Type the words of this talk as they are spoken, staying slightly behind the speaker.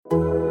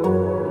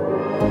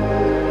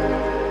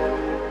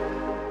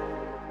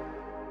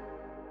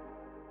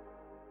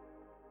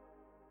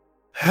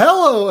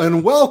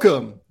and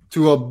welcome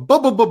to a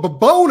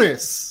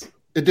bonus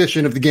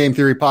edition of the Game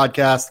Theory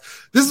Podcast.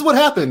 This is what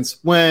happens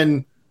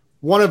when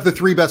one of the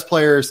three best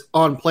players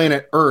on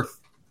planet Earth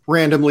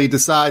randomly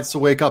decides to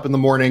wake up in the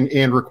morning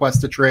and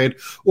request a trade.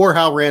 Or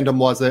how random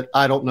was it?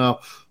 I don't know.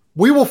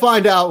 We will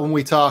find out when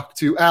we talk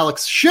to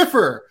Alex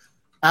Schiffer,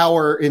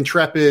 our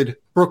intrepid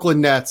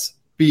Brooklyn Nets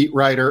beat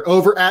writer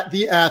over at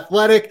The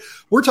Athletic.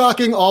 We're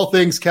talking all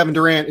things Kevin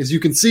Durant, as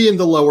you can see in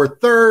the lower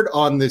third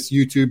on this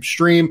YouTube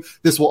stream.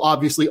 This will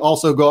obviously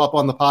also go up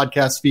on the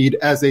podcast feed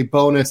as a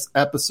bonus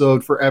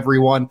episode for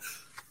everyone.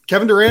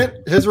 Kevin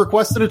Durant has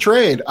requested a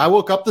trade. I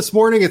woke up this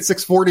morning at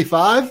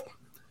 6:45,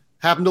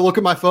 happened to look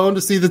at my phone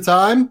to see the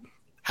time,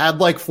 had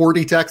like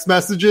 40 text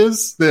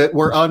messages that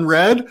were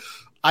unread.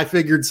 I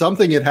figured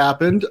something had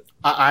happened.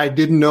 I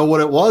didn't know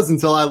what it was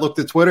until I looked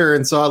at Twitter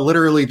and saw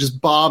literally just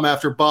bomb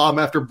after bomb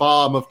after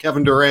bomb of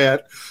Kevin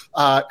Durant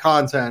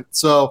content.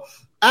 So,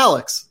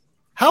 Alex,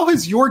 how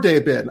has your day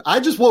been?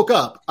 I just woke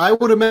up. I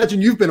would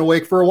imagine you've been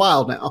awake for a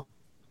while now.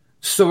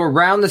 So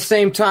around the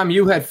same time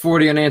you had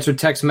 40 unanswered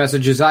text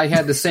messages, I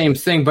had the same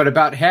thing, but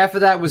about half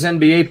of that was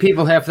NBA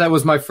people, half of that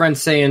was my friend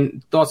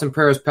saying, thoughts and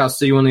prayers, pal,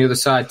 see you on the other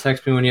side,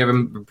 text me when you have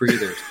a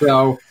breather.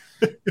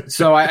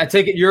 So I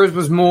take it yours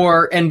was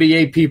more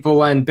NBA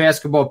people and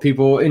basketball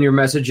people in your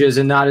messages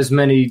and not as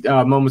many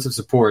moments of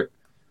support.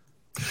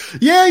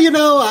 Yeah,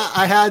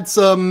 I had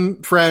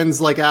some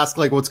friends ask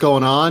what's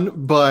going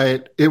on,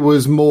 but it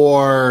was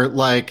more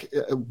like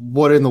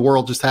what in the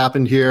world just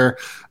happened here?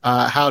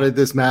 How did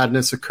this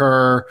madness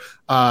occur?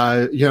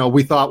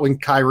 We thought when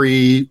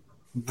Kyrie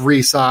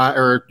re-signed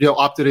or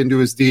opted into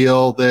his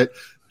deal that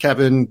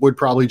Kevin would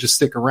probably just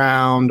stick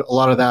around, a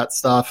lot of that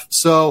stuff.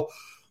 So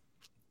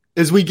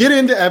as we get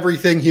into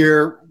everything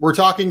here, we're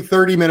talking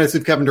 30 minutes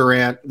of Kevin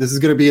Durant. This is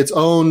going to be its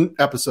own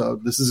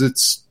episode. This is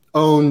its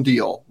own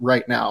deal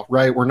right now,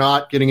 right? We're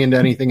not getting into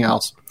anything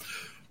else.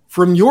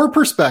 From your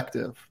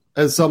perspective,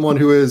 as someone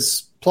who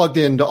is plugged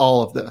into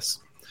all of this,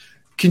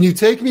 can you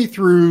take me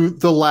through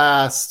the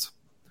last,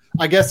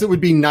 I guess it would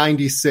be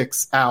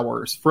 96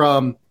 hours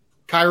from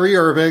Kyrie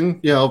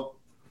Irving,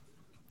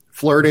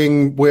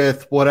 flirting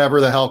with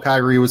whatever the hell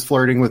Kyrie was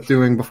flirting with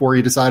doing before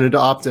he decided to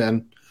opt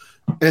in,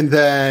 and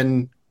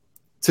then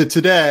to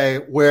today,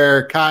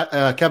 where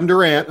Kevin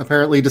Durant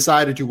apparently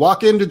decided to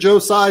walk into Joe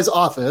Tsai's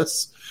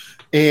office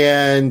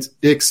and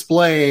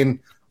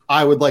explain,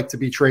 I would like to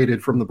be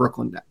traded from the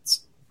Brooklyn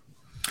Nets.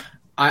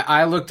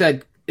 I looked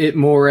at it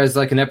more as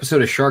like an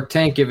episode of Shark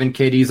Tank, given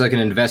KD's like an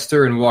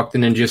investor, and walked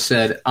in and just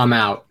said, I'm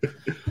out.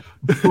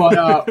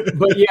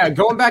 But yeah,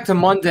 going back to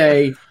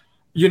Monday,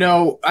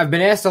 I've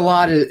been asked a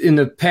lot in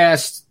the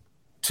past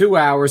 2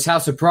 hours how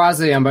surprised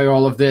I am by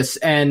all of this.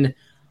 And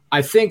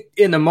I think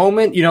in the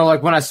moment,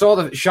 when I saw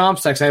the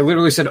Shams text, I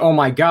literally said, oh,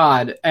 my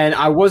God. And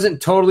I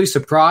wasn't totally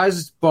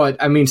surprised, but,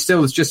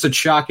 still, it's just such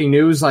shocking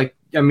news.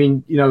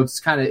 It's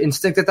kind of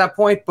instinct at that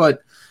point.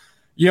 But,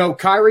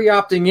 Kyrie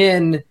opting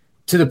in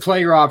to the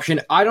player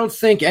option, I don't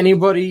think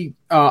anybody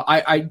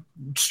I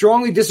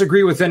strongly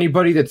disagree with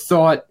anybody that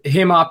thought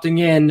him opting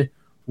in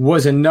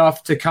was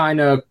enough to kind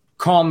of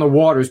calm the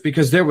waters,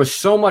 because there was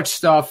so much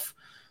stuff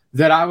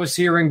that I was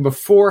hearing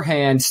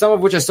beforehand, some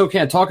of which I still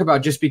can't talk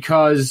about just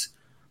because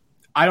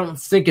I don't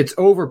think it's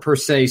over per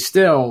se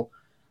still,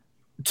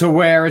 to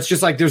where it's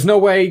just like there's no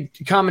way,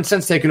 common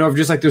sense taking over,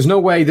 just like there's no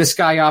way this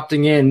guy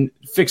opting in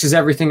fixes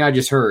everything I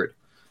just heard.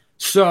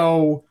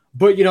 So,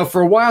 but,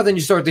 for a while then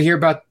you start to hear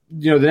about,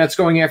 the Nets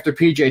going after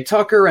PJ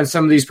Tucker and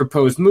some of these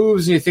proposed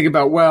moves, and you think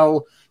about,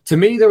 well, to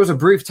me there was a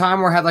brief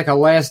time where I had like a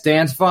Last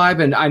Dance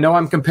vibe, and I know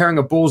I'm comparing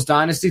a Bulls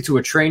dynasty to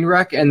a train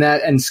wreck,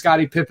 and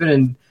Scottie Pippen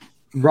and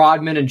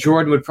Rodman and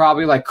Jordan would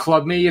probably like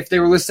club me if they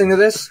were listening to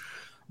this,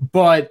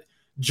 but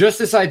just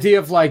this idea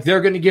of like they're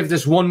going to give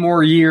this one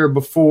more year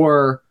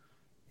before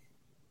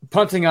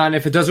punting on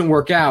if it doesn't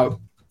work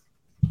out.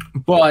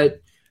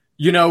 But,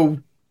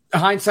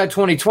 hindsight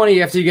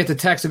 2020, after you get the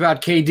text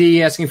about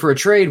KD asking for a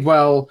trade,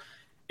 well,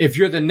 if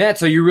you're the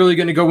Nets, are you really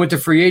going to go into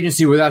free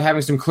agency without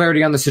having some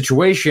clarity on the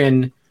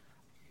situation?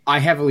 I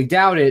heavily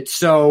doubt it.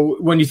 So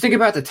when you think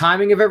about the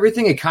timing of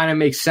everything, it kind of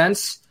makes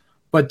sense.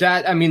 But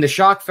that, the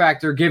shock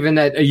factor, given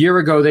that a year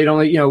ago they'd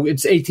only,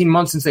 it's 18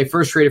 months since they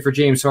first traded for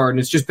James Harden.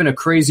 It's just been a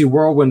crazy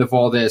whirlwind of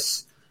all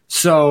this.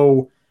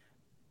 So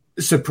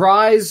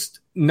surprised,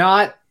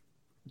 not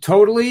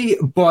totally,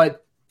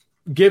 but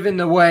given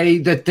the way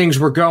that things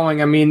were going,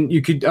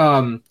 you could,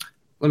 let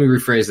me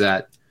rephrase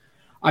that.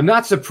 I'm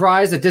not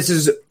surprised that this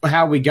is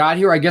how we got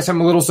here. I guess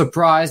I'm a little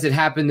surprised it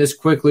happened this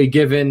quickly,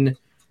 given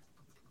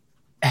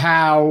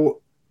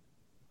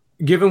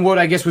what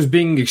I guess was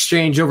being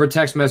exchanged over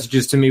text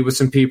messages to me with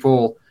some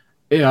people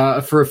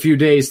for a few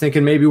days,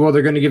 thinking maybe, well,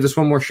 they're going to give this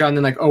one more shot, and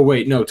then like, oh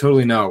wait, no,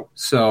 totally no.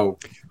 So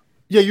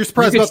yeah, you're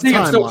surprised about the timeline.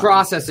 I'm still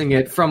processing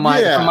it from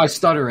my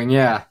stuttering.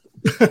 Yeah,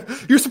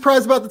 you're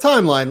surprised about the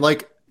timeline.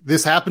 Like,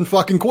 this happened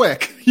fucking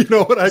quick. You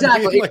know what I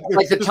mean?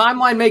 Like the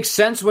timeline makes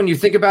sense when you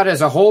think about it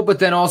as a whole, but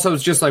then also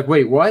it's just like,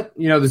 wait, what?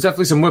 There's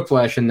definitely some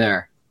whiplash in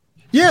there.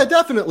 Yeah,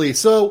 definitely.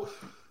 So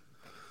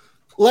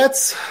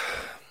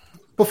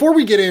before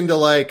we get into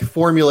like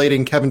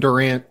formulating Kevin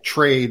Durant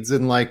trades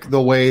and like the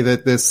way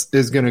that this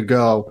is going to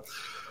go,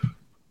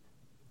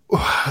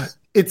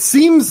 it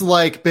seems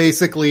like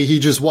basically he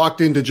just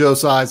walked into Joe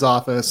Tsai's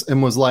office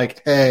and was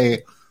like,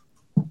 hey,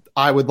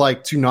 I would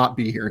like to not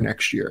be here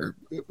next year.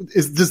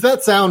 Does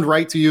that sound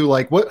right to you?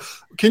 Like, what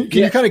can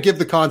you kind of give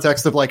the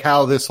context of like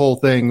how this whole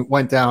thing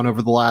went down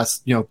over the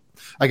last,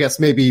 I guess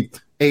maybe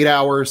 8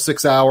 hours,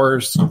 6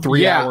 hours,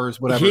 3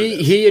 hours, whatever.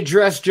 He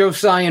addressed Joe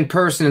Tsai in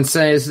person and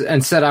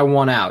said, I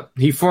want out.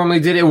 He formally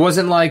did. It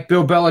wasn't like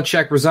Bill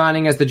Belichick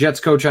resigning as the Jets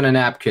coach on a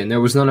napkin.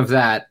 There was none of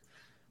that.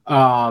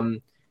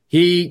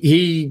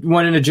 He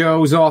went into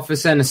Joe's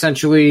office and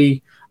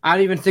essentially, I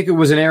don't even think it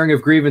was an airing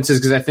of grievances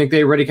because I think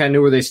they already kind of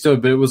knew where they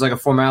stood, but it was like a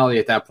formality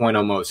at that point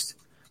almost.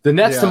 The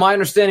Nets, to my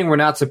understanding, were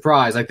not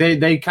surprised. Like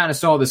they kind of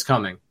saw this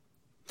coming.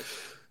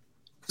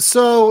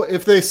 So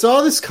if they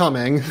saw this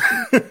coming,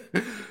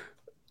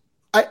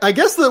 I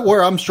guess that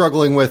where I'm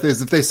struggling with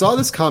is if they saw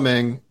this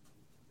coming,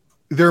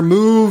 their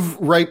move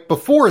right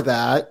before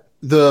that,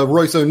 the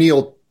Royce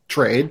O'Neal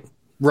trade,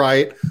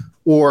 right?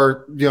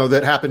 Or,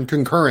 that happened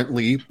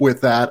concurrently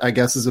with that, I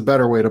guess is a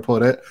better way to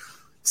put it.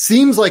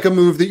 Seems like a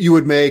move that you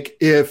would make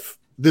if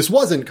this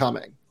wasn't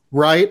coming,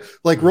 right?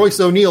 Like Royce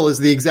O'Neal is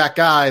the exact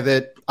guy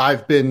that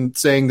I've been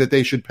saying that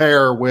they should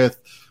pair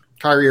with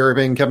Kyrie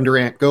Irving, Kevin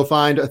Durant. Go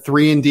find a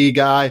 3-and-D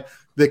guy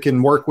that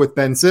can work with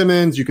Ben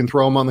Simmons. You can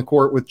throw him on the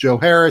court with Joe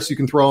Harris. You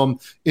can throw him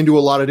into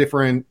a lot of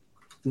different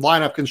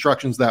lineup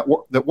constructions that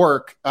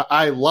work.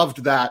 I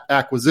loved that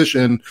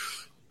acquisition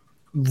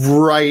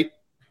right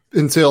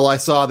until I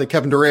saw that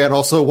Kevin Durant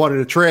also wanted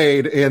a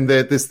trade and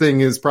that this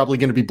thing is probably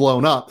going to be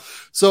blown up.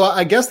 So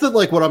I guess that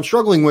like what I'm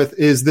struggling with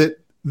is that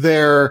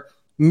their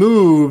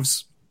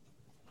moves,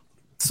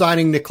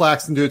 signing Nick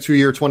Claxton to a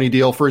 2-year, 20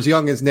 deal for as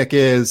young as Nick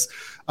is,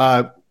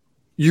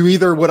 you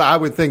either would, I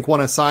would think,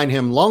 want to sign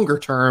him longer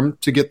term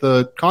to get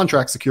the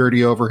contract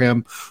security over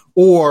him,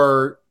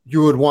 or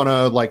you would want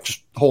to like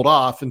just hold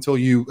off until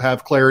you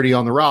have clarity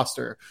on the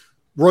roster.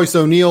 Royce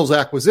O'Neal's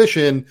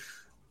acquisition,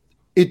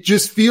 it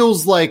just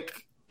feels like,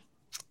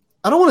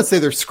 I don't want to say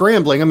they're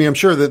scrambling. I mean, I'm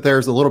sure that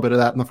there's a little bit of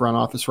that in the front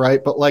office,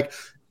 right? But like,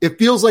 it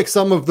feels like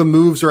some of the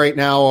moves right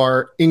now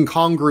are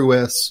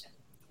incongruous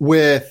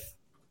with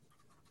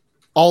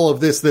all of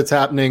this that's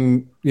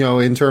happening,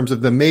 in terms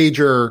of the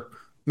major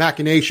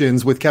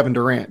machinations with Kevin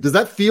Durant. Does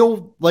that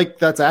feel like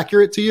that's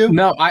accurate to you?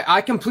 No,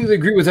 I completely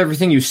agree with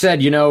everything you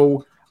said.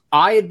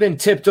 I had been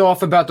tipped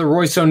off about the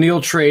Royce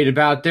O'Neal trade,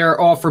 about their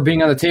offer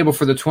being on the table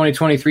for the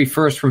 2023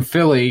 first from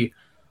Philly.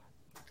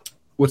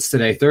 What's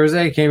today?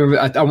 Thursday? Can't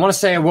remember. I want to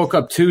say I woke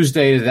up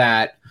Tuesday to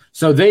that.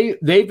 So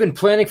they've been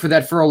planning for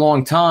that for a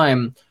long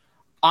time.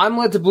 I'm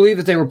led to believe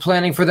that they were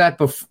planning for that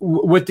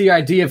with the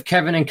idea of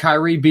Kevin and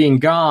Kyrie being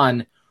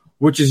gone,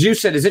 which, as you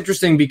said, is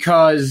interesting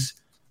because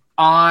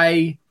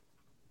I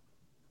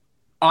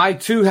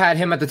too had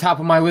him at the top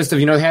of my list of,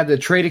 they had the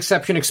trade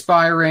exception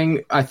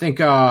expiring, I think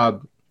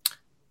July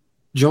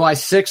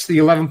 6th, the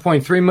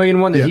 $11.3 million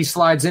one that he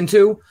slides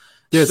into.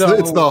 Yeah, so,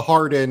 it's the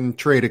Harden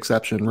trade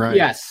exception, right?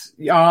 Yes.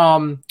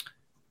 No,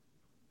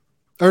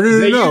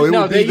 it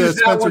would be the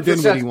Spencer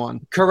Dinwiddie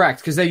one.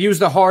 Correct, because they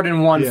used the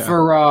Harden one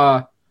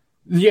for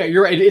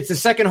you're right. It's the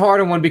second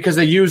Harden one because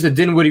they used the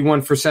Dinwiddie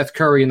one for Seth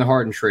Curry in the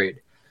Harden trade.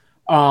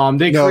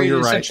 They created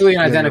essentially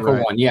an identical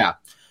one, yeah.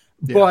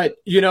 But,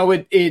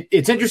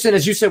 it's interesting,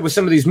 as you said, with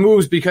some of these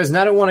moves, because and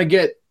I don't want to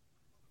get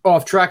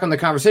off track on the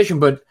conversation,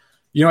 but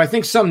I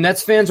think some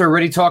Nets fans are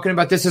already talking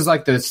about this as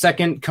like the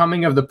second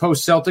coming of the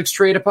post-Celtics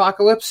trade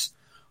apocalypse.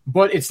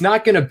 But it's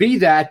not going to be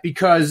that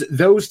because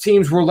those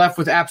teams were left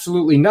with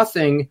absolutely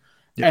nothing.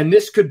 Yeah. And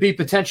this could be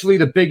potentially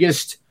the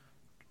biggest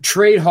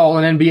trade haul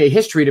in NBA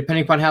history,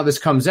 depending upon how this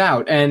comes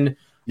out. And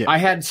I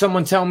had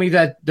someone tell me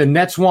that the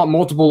Nets want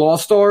multiple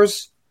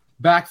All-Stars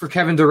back for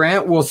Kevin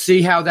Durant. We'll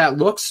see how that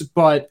looks.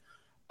 But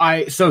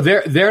so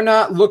they're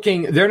not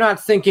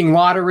thinking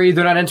lottery.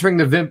 They're not entering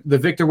the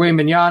Victor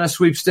Wembanyama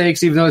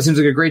sweepstakes, even though it seems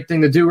like a great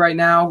thing to do right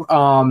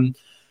now.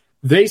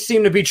 They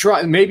seem to be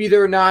trying. Maybe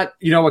they're not,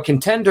 a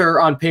contender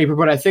on paper,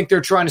 but I think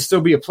they're trying to still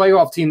be a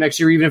playoff team next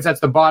year, even if that's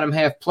the bottom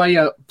half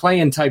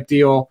play-in type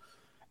deal.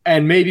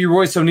 And maybe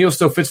Royce O'Neal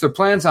still fits their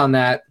plans on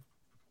that.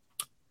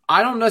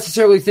 I don't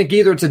necessarily think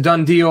either it's a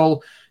done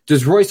deal.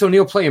 Does Royce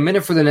O'Neal play a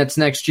minute for the Nets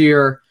next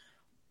year?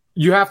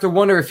 You have to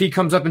wonder if he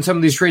comes up in some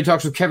of these trade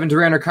talks with Kevin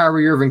Durant or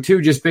Kyrie Irving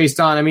too, just based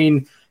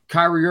on,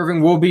 Kyrie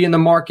Irving will be in the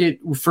market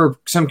for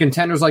some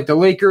contenders like the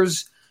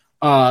Lakers.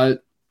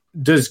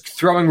 Does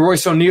throwing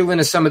Royce O'Neal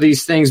into some of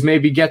these things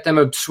maybe get them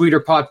a sweeter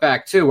pot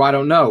back too? I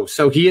don't know.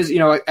 So he is,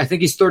 I think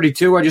he's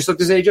 32. I just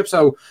looked his age up.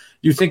 So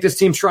you think this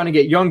team's trying to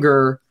get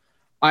younger.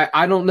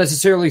 I don't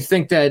necessarily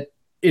think that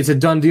it's a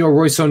done deal.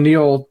 Royce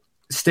O'Neal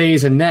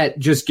stays a net,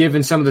 just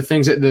given some of the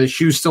things that the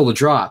shoe's still to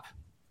drop.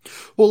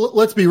 Well,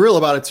 let's be real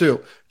about it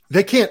too.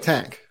 They can't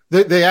tank.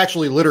 They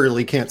actually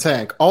literally can't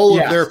tank. All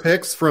of their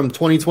picks from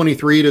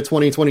 2023 to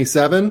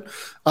 2027,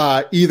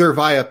 either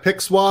via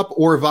pick swap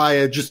or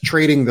via just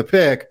trading the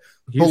pick,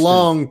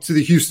 belong to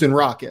the Houston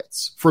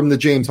Rockets from the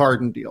James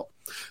Harden deal.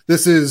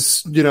 This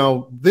is,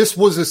 this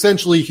was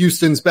essentially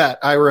Houston's bet.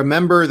 I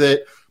remember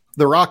that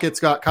the Rockets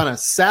got kind of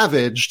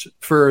savaged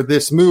for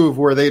this move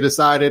where they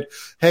decided,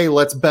 hey,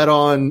 let's bet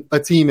on a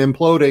team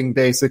imploding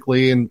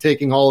basically and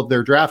taking all of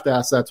their draft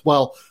assets.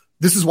 Well,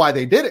 this is why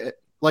they did it.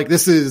 Like,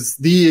 this is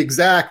the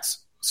exact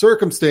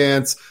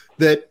circumstance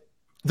that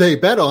they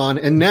bet on.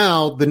 And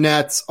now the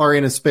Nets are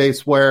in a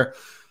space where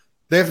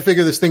they have to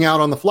figure this thing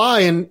out on the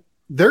fly, and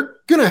they're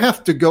going to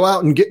have to go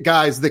out and get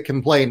guys that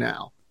can play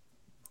now.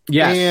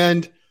 Yeah.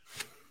 And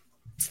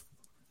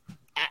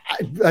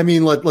I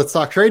mean, let's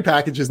talk trade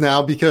packages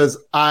now, because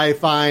I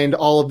find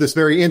all of this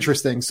very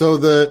interesting. So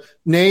the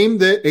name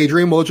that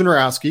Adrian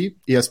Wojnarowski,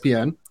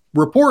 ESPN,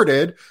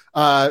 reported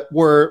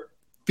were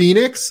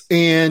Phoenix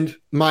and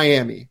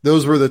Miami.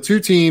 Those were the two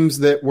teams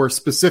that were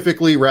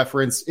specifically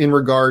referenced in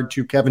regard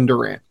to Kevin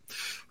Durant.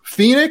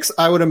 Phoenix,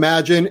 I would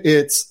imagine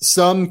it's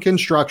some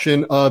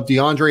construction of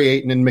DeAndre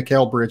Ayton and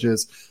Mikal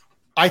Bridges.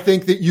 I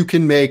think that you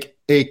can make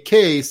a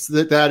case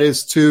that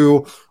is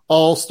two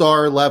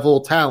all-star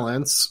level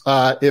talents,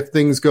 if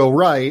things go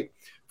right,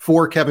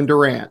 for Kevin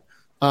Durant.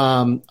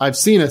 I've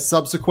seen a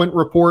subsequent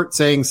report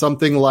saying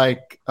something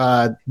like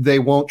they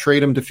won't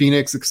trade him to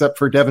Phoenix except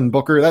for Devin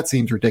Booker. That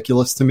seems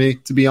ridiculous to me,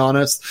 to be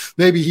honest.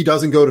 Maybe he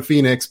doesn't go to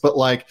Phoenix, but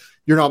like,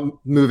 you're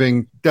not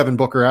moving Devin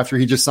Booker after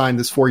he just signed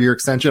this 4-year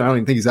extension. I don't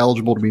even think he's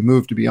eligible to be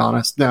moved, to be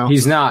honest. No,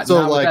 he's not.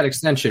 So, not with that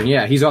extension.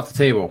 Yeah, he's off the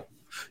table.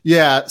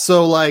 Yeah,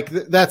 so like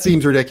that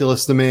seems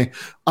ridiculous to me.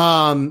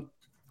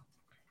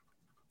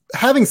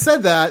 Having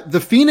said that, the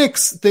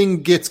Phoenix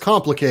thing gets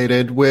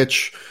complicated,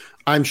 which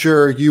I'm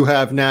sure you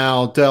have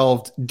now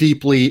delved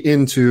deeply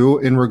into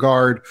in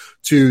regard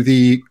to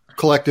the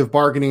collective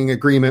bargaining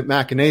agreement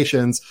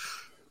machinations.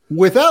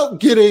 Without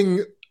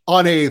getting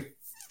on a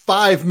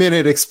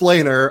 5-minute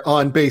explainer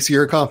on base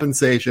year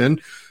compensation,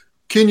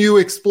 can you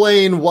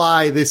explain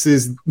why this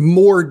is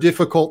more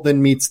difficult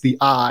than meets the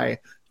eye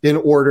in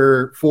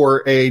order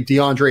for a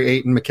DeAndre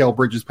Ayton, Mikal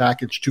Bridges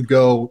package to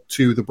go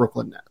to the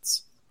Brooklyn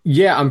Nets?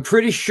 Yeah, I'm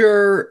pretty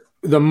sure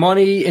the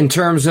money in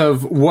terms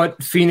of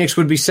what Phoenix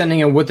would be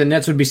sending and what the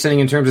Nets would be sending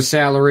in terms of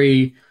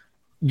salary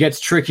gets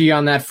tricky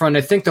on that front.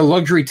 I think the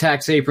luxury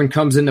tax apron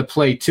comes into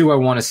play too, I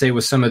want to say,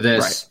 with some of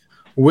this,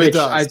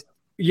 right.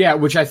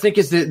 which I think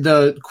is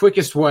the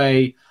quickest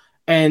way.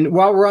 And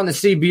while we're on the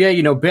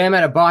CBA, Bam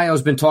Adebayo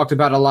has been talked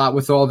about a lot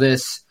with all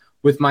this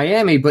with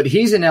Miami, but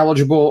he's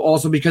ineligible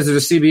also because of a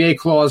CBA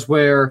clause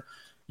where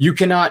you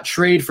cannot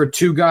trade for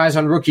two guys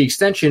on rookie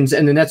extensions,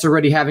 and the Nets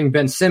already having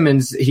Ben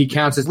Simmons, he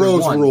counts as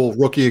Rose one. Rule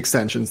rookie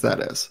extensions,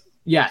 that is.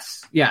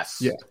 Yes. Yeah.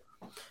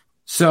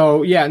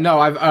 So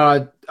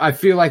I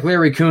feel like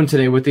Larry Kuhn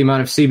today with the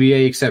amount of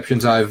CBA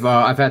exceptions I've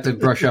had to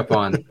brush up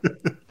on.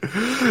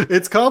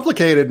 It's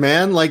complicated,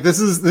 man. Like this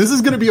is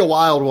going to be a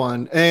wild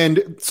one.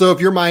 And so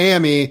if you're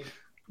Miami,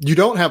 you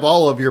don't have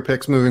all of your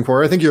picks moving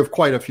forward. I think you have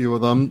quite a few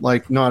of them,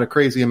 like not a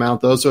crazy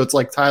amount though. So it's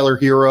like Tyler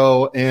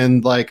Hero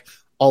and like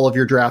all of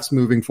your drafts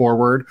moving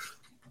forward.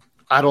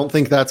 I don't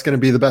think that's going to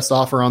be the best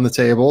offer on the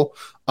table.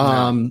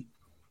 No.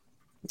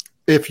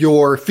 If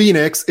you're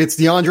Phoenix, it's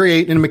DeAndre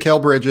Ayton and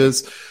Mikal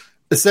Bridges.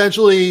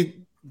 Essentially,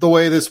 the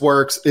way this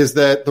works is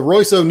that the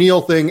Royce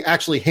O'Neal thing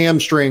actually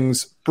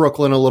hamstrings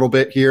Brooklyn a little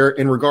bit here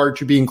in regard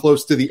to being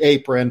close to the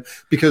apron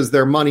because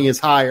their money is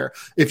higher.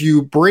 If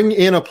you bring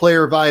in a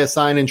player via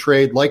sign and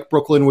trade like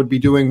Brooklyn would be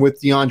doing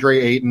with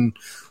DeAndre Ayton,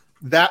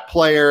 that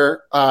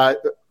player,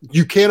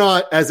 you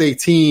cannot as a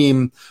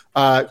team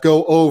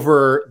go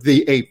over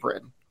the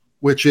apron,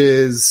 which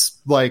is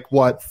like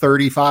what,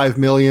 35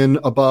 million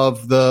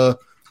above the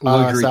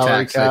luxury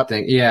salary tax, cap. I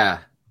think.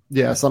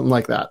 Yeah, something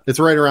like that. It's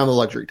right around the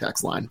luxury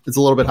tax line. It's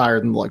a little bit higher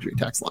than the luxury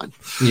tax line.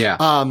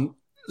 Yeah.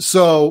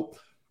 So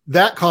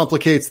that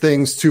complicates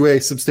things to a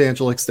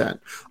substantial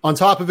extent. On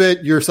top of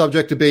it, you're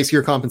subject to base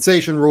year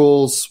compensation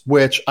rules,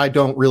 which I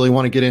don't really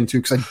want to get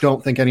into because I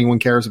don't think anyone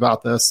cares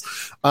about this.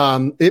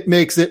 It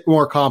makes it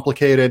more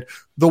complicated.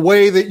 The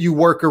way that you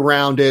work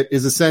around it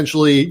is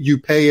essentially you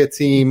pay a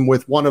team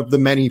with one of the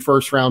many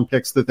first round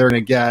picks that they're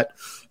going to get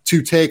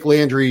to take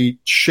Landry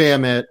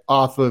Shamet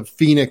off of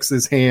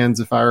Phoenix's hands,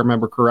 if I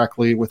remember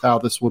correctly, with how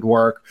this would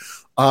work.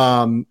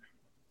 And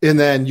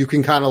then you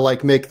can kind of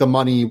like make the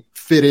money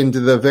fit into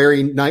the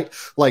very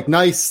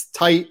nice,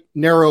 tight,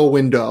 narrow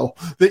window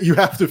that you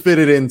have to fit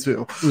it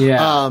into.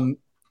 Yeah.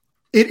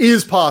 It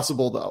is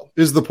possible, though,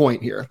 is the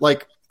point here.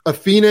 Like a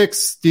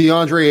Phoenix,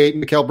 DeAndre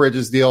Ayton, Mikal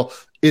Bridges deal,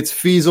 it's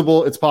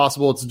feasible, it's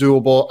possible, it's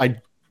doable.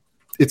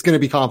 It's going to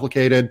be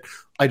complicated.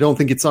 I don't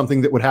think it's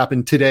something that would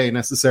happen today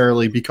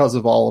necessarily because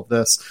of all of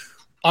this.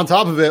 On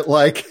top of it,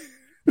 like,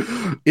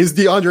 is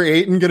DeAndre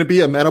Ayton going to be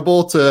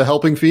amenable to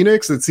helping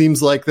Phoenix? It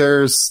seems like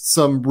there's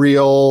some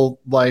real,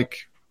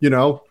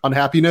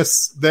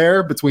 unhappiness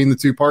there between the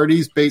two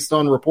parties based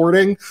on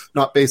reporting,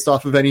 not based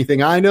off of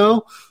anything I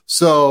know.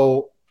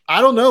 So I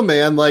don't know,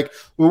 man. Like,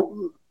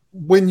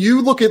 when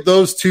you look at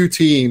those two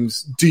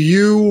teams, do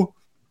you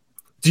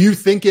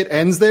think it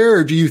ends there,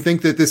 or do you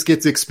think that this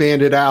gets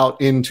expanded out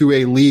into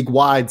a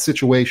league-wide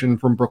situation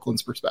from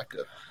Brooklyn's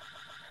perspective?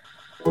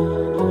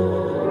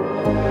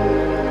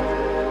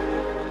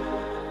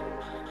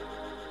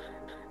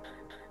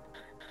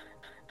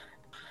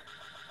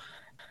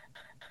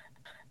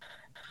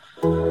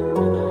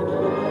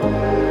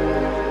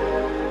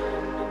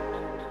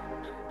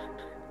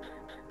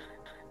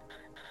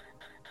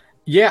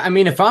 Yeah, I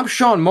mean, if I'm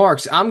Sean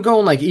Marks, I'm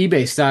going like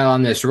eBay style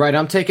on this, right?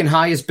 I'm taking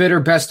highest bidder,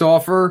 best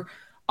offer.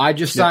 I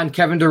just signed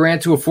Kevin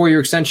Durant to a 4-year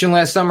extension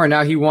last summer.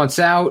 Now he wants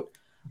out.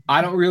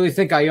 I don't really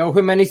think I owe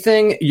him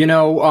anything.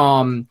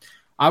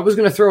 I was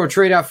going to throw a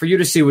trade out for you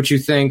to see what you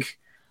think.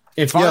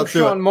 If I'm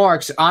Sean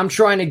Marks, I'm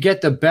trying to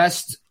get the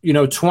best,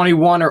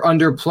 21 or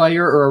under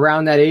player or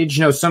around that age,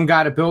 some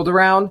guy to build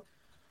around.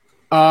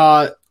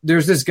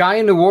 There's this guy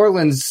in New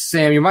Orleans,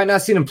 Sam. You might not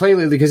have seen him play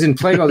lately because he didn't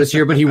play well this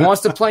year, but he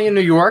wants to play in New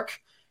York.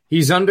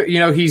 He's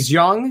he's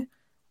young,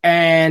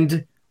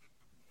 and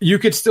you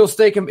could still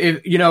stake him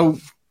if,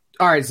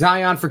 all right,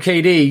 Zion for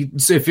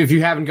KD. If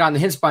you haven't gotten the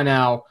hints by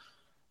now,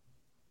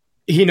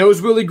 he knows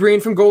Willie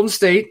Green from Golden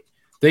State.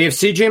 They have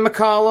CJ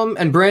McCollum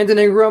and Brandon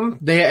Ingram.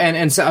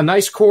 And a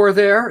nice core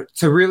there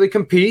to really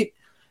compete.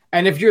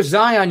 And if you're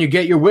Zion, you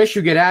get your wish,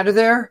 you get out of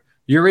there.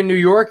 You're in New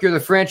York. You're the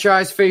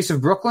franchise face of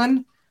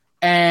Brooklyn.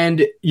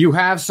 And you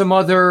have some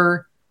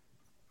other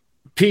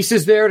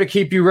pieces there to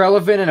keep you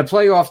relevant in a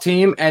playoff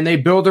team. And they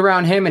build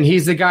around him. And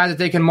he's the guy that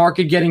they can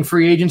market getting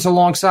free agents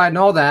alongside and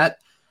all that.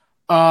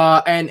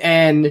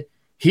 And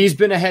he's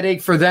been a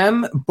headache for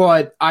them.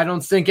 But I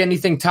don't think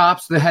anything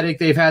tops the headache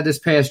they've had this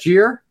past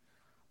year.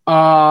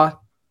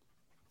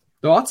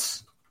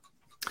 Thoughts?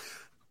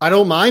 I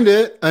don't mind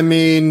it. I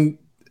mean,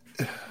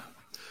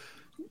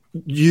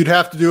 you'd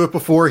have to do it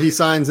before he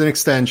signs an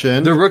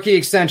extension. The rookie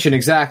extension,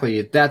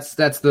 exactly. That's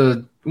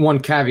the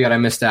one caveat I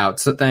missed out.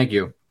 So thank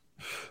you.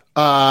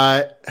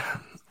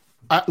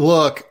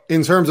 Look,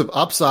 in terms of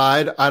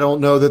upside, I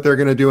don't know that they're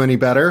going to do any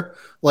better.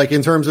 Like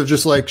in terms of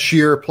just like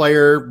sheer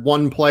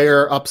one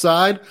player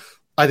upside,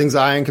 I think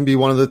Zion can be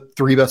one of the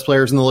 3 best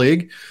players in the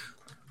league.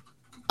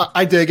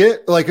 I dig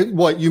it. Like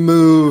what you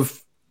move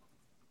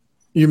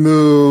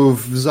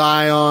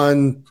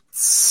Zion,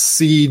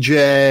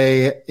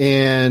 CJ,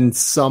 and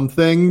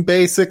something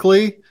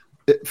basically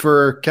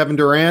for Kevin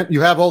Durant.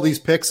 You have all these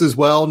picks as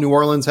well. New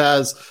Orleans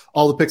has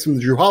all the picks from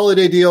the Drew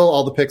Holiday deal,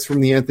 all the picks from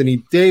the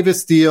Anthony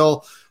Davis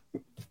deal.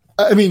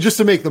 I mean, just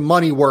to make the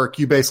money work,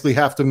 you basically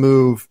have to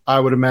move, I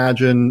would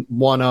imagine,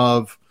 one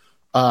of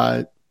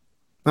I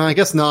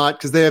guess not,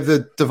 because they have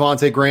the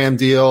Devontae Graham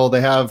deal.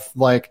 They have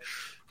like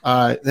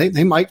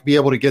they might be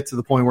able to get to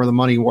the point where the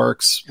money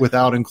works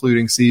without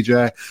including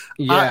CJ.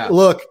 Yeah,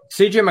 look,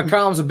 CJ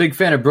McCollum's a big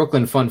fan of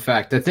Brooklyn. Fun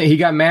fact: I think he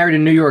got married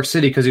in New York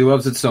City because he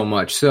loves it so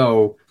much.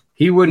 So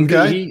he wouldn't.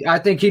 Okay. I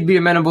think he'd be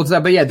amenable to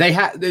that. But yeah, they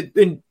have.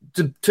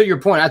 To your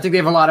point, I think they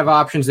have a lot of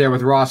options there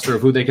with roster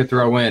of who they could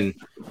throw in.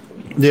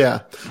 Yeah,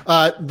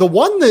 the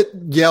one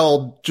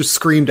that just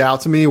screamed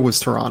out to me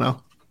was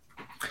Toronto.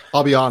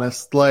 I'll be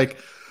honest. Like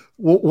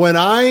when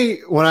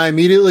I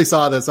immediately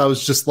saw this, I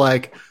was just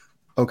like,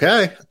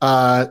 okay,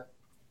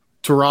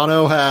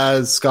 Toronto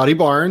has Scotty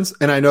Barnes,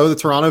 and I know the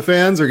Toronto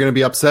fans are going to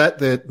be upset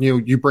that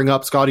you bring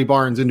up Scotty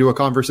Barnes into a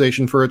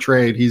conversation for a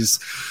trade. He's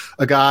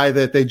a guy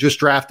that they just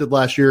drafted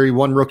last year. He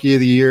won Rookie of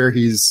the Year.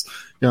 He's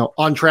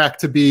on track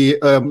to be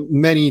a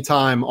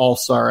many-time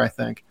All-Star, I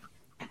think.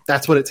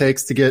 That's what it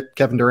takes to get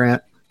Kevin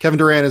Durant. Kevin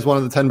Durant is one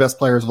of the 10 best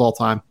players of all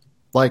time.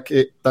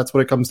 That's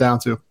what it comes down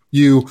to.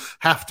 You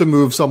have to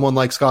move someone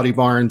like Scotty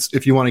Barnes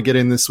if you want to get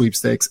in this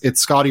sweepstakes. It's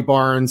Scotty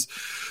Barnes,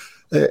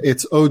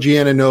 it's OG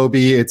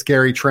Anunoby, it's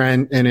Gary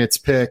Trent, and it's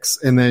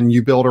picks, and then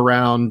you build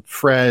around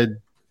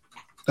Fred,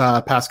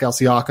 Pascal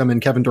Siakam,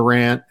 and Kevin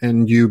Durant,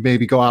 and you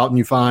maybe go out and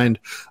you find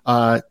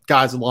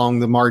guys along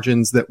the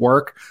margins that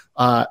work.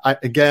 I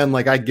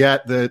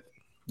get that,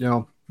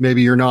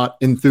 maybe you're not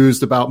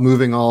enthused about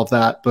moving all of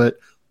that, but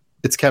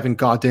it's Kevin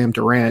goddamn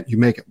Durant. You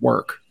make it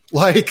work.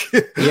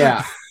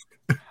 Yeah.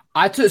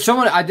 I did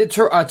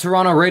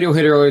Toronto radio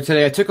hit earlier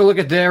today. I took a look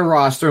at their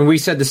roster, and we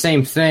said the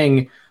same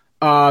thing.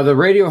 The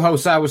radio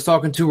hosts I was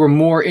talking to were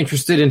more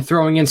interested in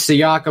throwing in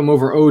Siakam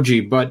over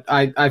OG, but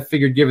I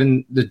figured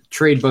given the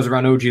trade buzz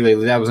around OG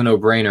lately, that was a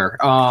no-brainer.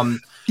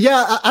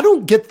 Yeah, I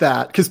don't get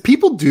that because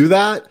people do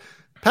that.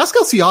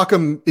 Pascal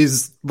Siakam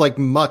is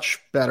much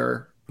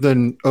better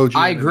than OG.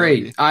 I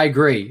agree.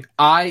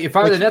 If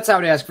I were the Nets, I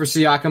would ask for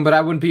Siakam, but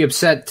I wouldn't be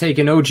upset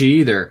taking OG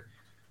either.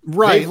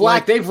 Right.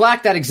 They've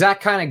lacked that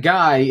exact kind of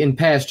guy in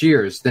past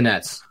years, the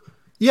Nets.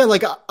 Yeah,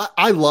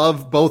 I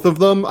love both of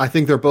them. I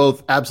think they're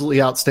both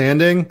absolutely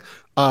outstanding.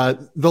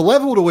 The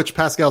level to which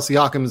Pascal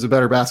Siakam is a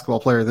better basketball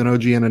player than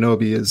OG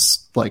Anunoby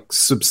is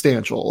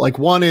substantial.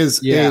 One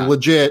is a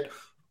legit,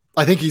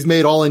 I think he's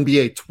made all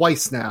NBA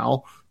twice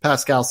now,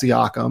 Pascal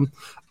Siakam.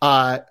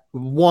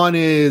 One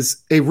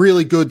is a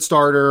really good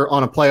starter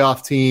on a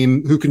playoff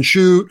team who can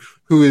shoot,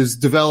 who is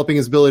developing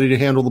his ability to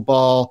handle the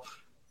ball.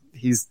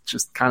 He's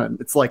just kind of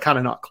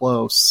not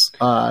close.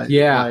 I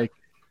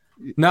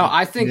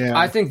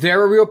think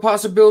they're a real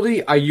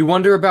possibility. You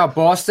wonder about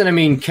Boston. I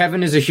mean,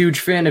 Kevin is a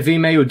huge fan of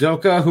Ime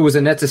Udoka, who was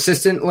a Nets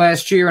assistant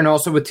last year and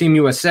also with Team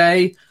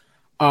USA.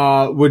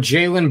 With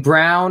Jaylen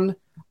Brown,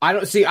 I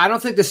don't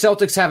think the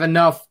Celtics have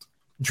enough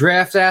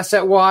draft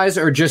asset wise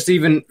or just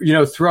even,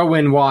 throw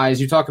in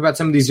wise. You talk about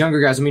some of these younger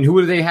guys. I mean,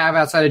 who do they have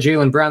outside of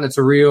Jaylen Brown that's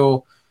a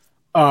real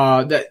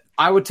that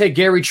I would take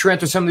Gary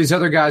Trent or some of these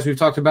other guys we've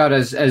talked about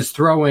as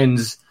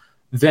throw-ins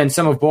than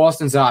some of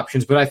Boston's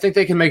options, but I think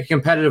they can make a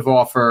competitive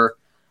offer.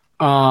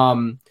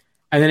 And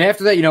then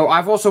after that,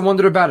 I've also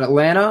wondered about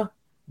Atlanta.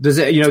 Does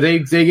it,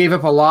 they gave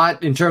up a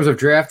lot in terms of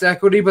draft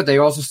equity, but they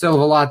also still have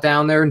a lot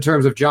down there in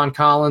terms of John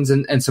Collins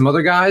and some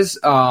other guys.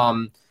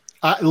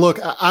 Look,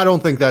 I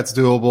don't think that's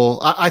doable.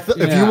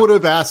 If you would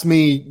have asked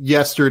me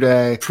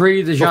yesterday,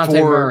 pre-DeJounte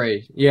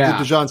Murray, the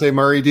DeJounte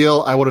Murray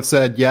deal, I would have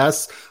said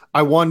yes.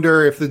 I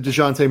wonder if the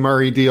DeJounte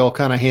Murray deal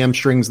kind of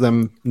hamstrings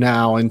them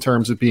now in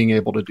terms of being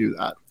able to do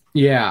that.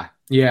 Yeah.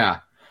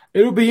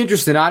 It'll be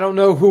interesting. I don't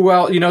know who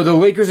else. The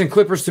Lakers and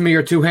Clippers to me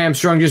are too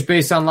hamstrung just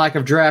based on lack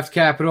of draft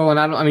capital. And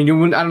I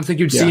don't think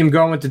you'd see him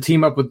going to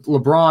team up with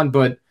LeBron,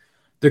 but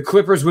the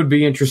Clippers would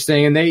be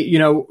interesting. And they,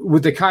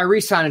 with the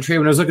Kyrie signing trade,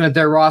 when I was looking at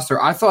their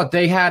roster, I thought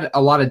they had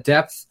a lot of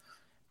depth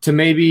to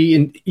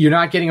maybe, you're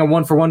not getting a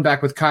 1-for-1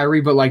 back with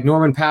Kyrie, but like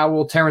Norman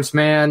Powell, Terrence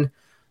Mann,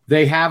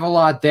 they have a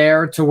lot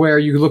there to where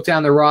you look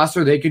down the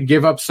roster, they could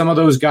give up some of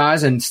those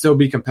guys and still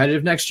be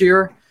competitive next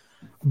year.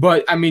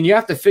 But you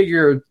have to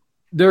figure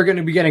they're going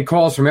to be getting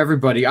calls from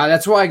everybody.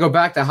 That's why I go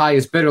back to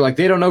highest bidder. Like,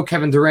 they don't know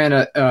Kevin Durant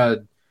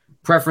a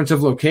preference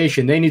of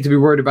location. They need to be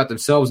worried about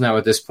themselves now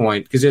at this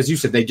point because, as you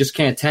said, they just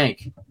can't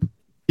tank.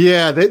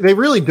 Yeah, they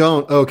really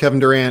don't owe Kevin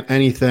Durant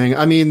anything.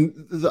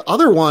 The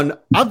other one,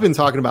 I've been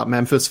talking about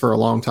Memphis for a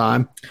long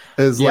time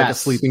as like a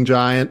sleeping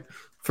giant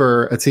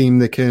for a team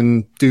that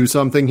can do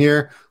something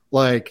here.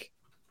 Like,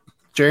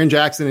 Jaren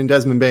Jackson and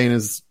Desmond Bane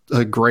is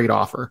a great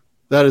offer.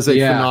 That is a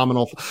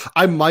phenomenal.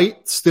 I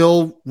might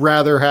still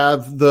rather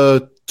have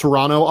the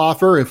Toronto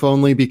offer, if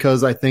only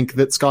because I think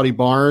that Scotty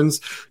Barnes,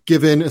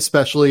 given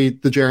especially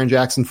the Jaren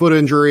Jackson foot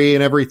injury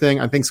and everything,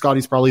 I think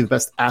Scotty's probably the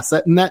best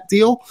asset in that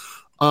deal.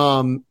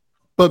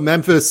 But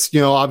Memphis,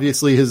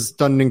 obviously has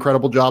done an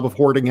incredible job of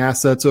hoarding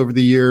assets over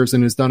the years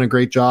and has done a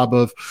great job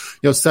of,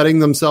 setting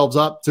themselves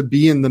up to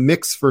be in the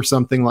mix for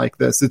something like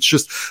this. It's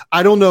just,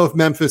 I don't know if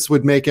Memphis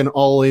would make an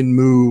all-in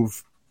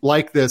move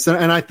like this.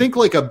 And I think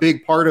like a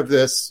big part of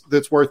this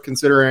that's worth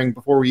considering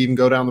before we even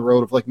go down the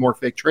road of like more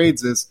fake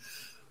trades is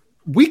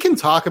we can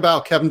talk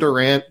about Kevin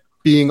Durant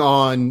being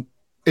on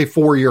a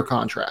 4-year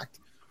contract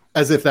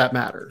as if that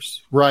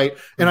matters, right?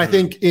 And I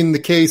think in the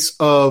case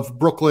of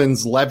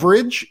Brooklyn's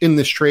leverage in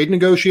this trade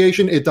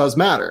negotiation, it does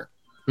matter.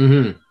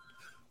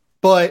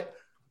 But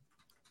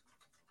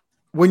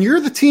when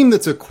you're the team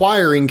that's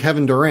acquiring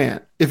Kevin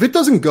Durant, if it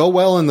doesn't go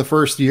well in the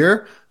first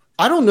year,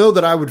 I don't know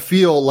that I would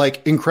feel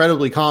like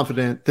incredibly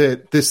confident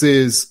that this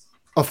is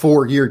a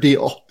 4-year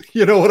deal.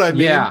 You know what I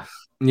mean? Yeah.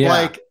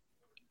 Like,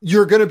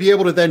 you're going to be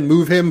able to then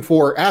move him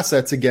for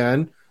assets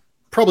again,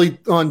 probably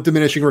on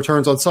diminishing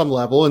returns on some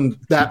level. And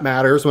that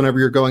matters whenever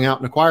you're going out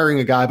and acquiring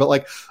a guy. But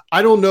like,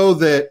 I don't know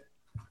that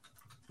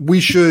we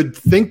should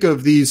think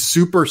of these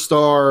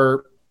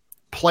superstar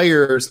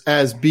players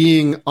as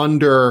being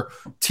under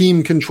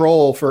team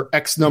control for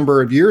X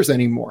number of years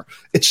anymore.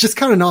 It's just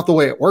kind of not the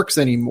way it works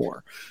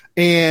anymore.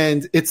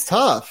 And it's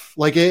tough.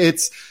 Like,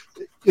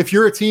 if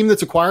you're a team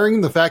that's acquiring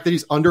him, the fact that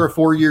he's under a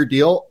 4-year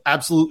deal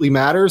absolutely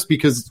matters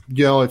because,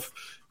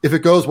 if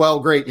it goes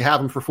well, great. You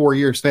have him for 4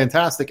 years.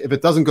 Fantastic. If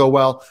it doesn't go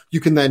well, you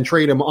can then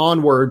trade him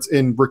onwards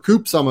and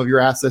recoup some of your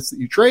assets that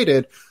you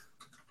traded.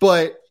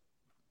 But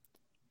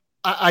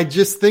I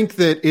just think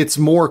that it's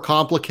more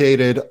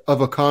complicated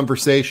of a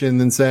conversation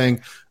than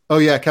saying, oh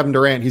yeah, Kevin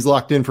Durant, he's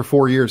locked in for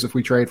 4 years if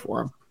we trade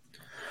for him.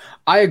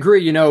 I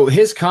agree.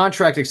 His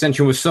contract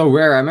extension was so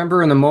rare. I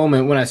remember in the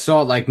moment when I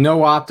saw it, like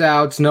no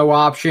opt-outs, no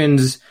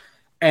options.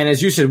 And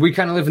as you said, we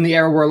kind of live in the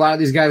era where a lot of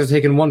these guys are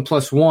taking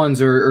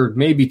 1+1s or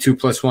maybe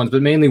 2+1s,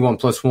 but mainly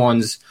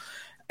 1+1s.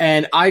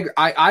 And I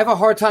have a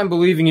hard time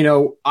believing,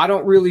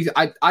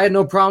 I had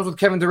no problems with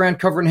Kevin Durant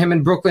covering him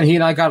in Brooklyn. He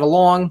and I got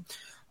along.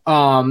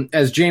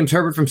 As James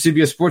Herbert from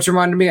CBS Sports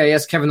reminded me, I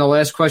asked Kevin the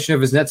last question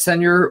of his Nets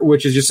tenure,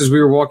 which is just as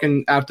we were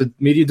walking out the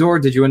media door,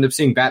 did you end up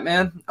seeing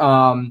Batman?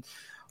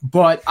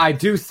 But I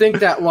do think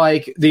that,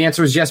 like, the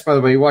answer is yes, by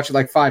the way. You watch it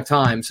like 5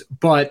 times.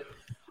 But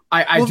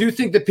I do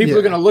think that people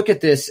are going to look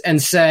at this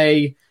and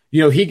say,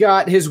 he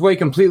got his way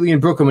completely in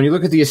Brooklyn. When you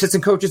look at the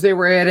assistant coaches they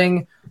were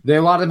adding, a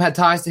lot of them had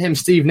ties to him,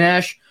 Steve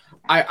Nash.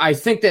 I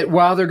think that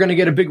while they're going to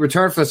get a big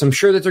return for this, I'm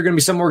sure that there are going to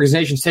be some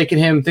organizations taking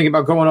him, thinking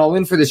about going all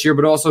in for this year,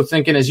 but also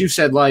thinking, as you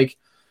said, like,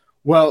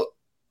 well,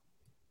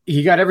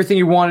 he got everything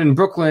he wanted in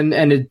Brooklyn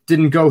and it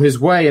didn't go his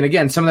way. And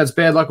again, some of that's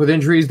bad luck with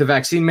injuries, the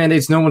vaccine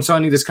mandates. No one saw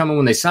any of this coming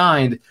when they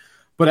signed.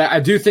 But I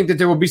do think that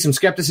there will be some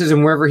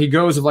skepticism wherever he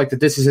goes of like that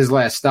this is his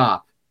last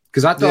stop.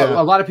 Because I thought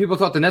a lot of people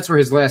thought the Nets were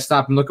his last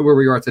stop, and look at where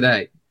we are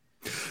today.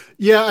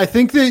 Yeah, I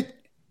think that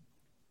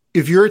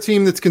if you're a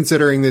team that's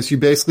considering this, you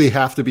basically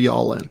have to be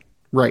all in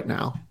right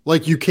now.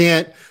 Like, you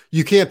can't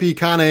be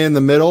kind of in the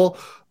middle.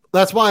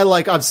 That's why,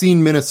 like, I've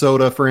seen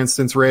Minnesota, for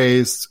instance,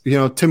 raised,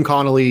 Tim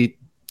Connolly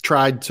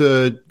tried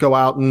to go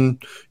out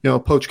and,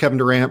 poach Kevin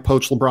Durant,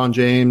 poach LeBron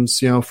James,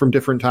 from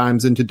different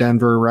times into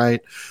Denver,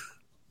 right?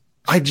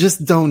 I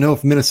just don't know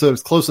if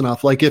Minnesota's close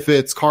enough. Like, if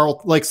it's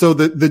so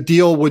the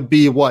deal would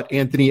be what?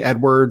 Anthony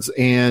Edwards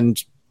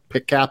and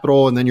pick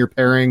capital, and then you're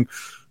pairing,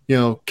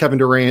 Kevin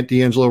Durant,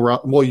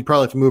 well, you'd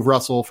probably have to move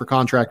Russell for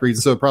contract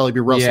reasons. So it'd probably be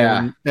Russell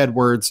and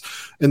Edwards.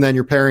 And then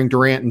you're pairing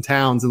Durant and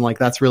Towns. And like,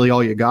 that's really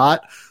all you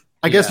got.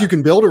 I guess you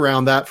can build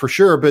around that for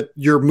sure, but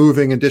you're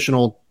moving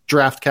additional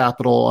draft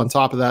capital on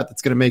top of that.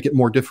 That's going to make it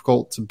more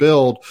difficult to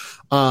build.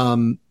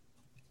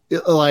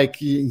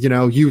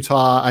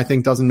 Utah, I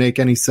think doesn't make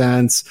any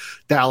sense.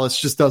 Dallas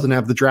just doesn't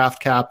have the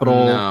draft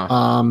capital.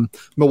 No.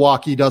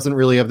 Milwaukee doesn't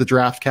really have the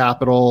draft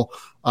capital.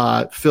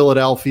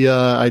 Philadelphia,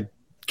 I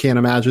can't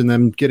imagine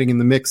them getting in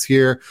the mix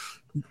here.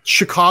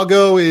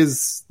 Chicago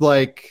is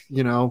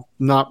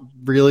not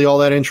really all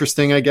that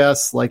interesting, I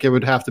guess. Like, it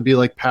would have to be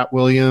like Pat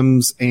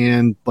Williams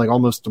and like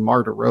almost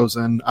DeMar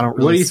DeRozan. I don't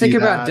really. What do you think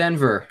that. about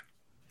Denver?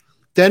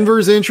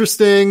 Denver's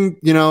interesting.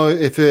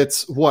 If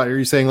it's what are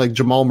you saying, like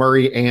Jamal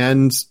Murray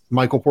and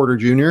Michael Porter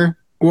Jr.?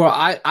 Well,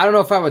 I don't know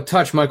if I would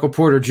touch Michael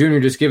Porter Jr.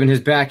 just given his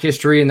back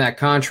history in that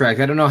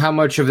contract. I don't know how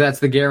much of that's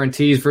the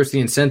guarantees versus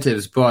the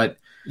incentives, but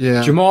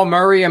yeah, Jamal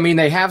Murray, I mean,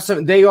 they have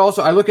some. They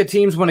also, I look at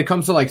teams when it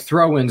comes to like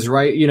throw-ins,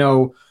 right?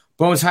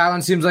 Bones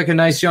Highland seems like a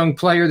nice young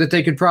player that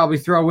they could probably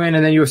throw in,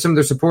 and then you have some of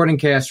their supporting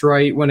cast,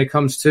 right? When it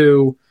comes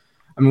to,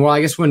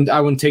 I guess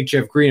I wouldn't take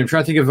Jeff Green. I'm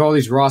trying to think of all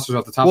these rosters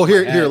off the top. Well, of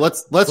my head.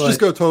 Let's just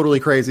go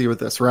totally crazy with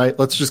this, right?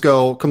 Let's just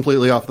go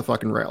completely off the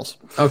fucking rails.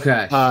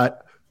 Okay.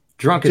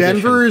 Drunk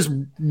Denver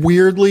edition. is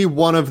weirdly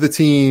one of the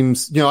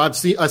teams. I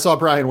saw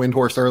Brian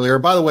Windhorst earlier.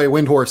 By the way,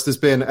 Windhorst has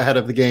been ahead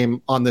of the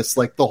game on this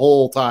like the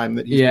whole time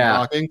that he's been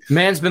talking.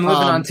 Man's been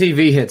living on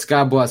TV hits.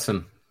 God bless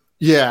him.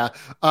 Yeah.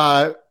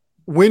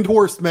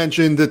 Windhorst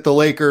mentioned that the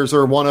Lakers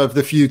are one of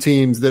the few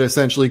teams that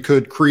essentially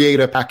could create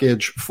a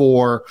package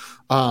for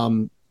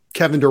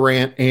Kevin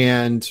Durant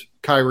and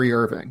Kyrie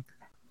Irving.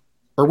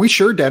 Are we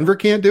sure Denver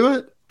can't do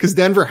it? Because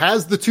Denver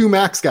has the two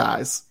max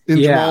guys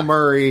in Jamal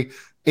Murray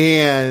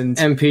and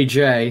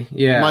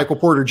MPJ, Michael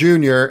Porter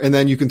Jr., and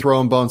then you can throw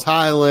in Bones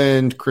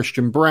Highland,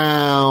 Christian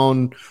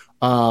Brown,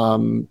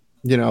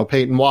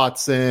 Peyton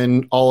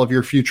Watson, all of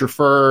your future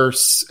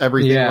firsts,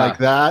 everything like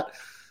that.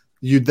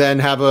 You'd then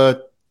have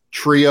a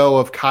trio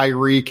of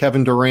Kyrie,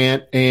 Kevin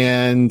Durant,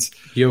 and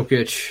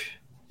Jokic,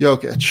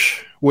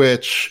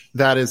 which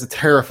that is a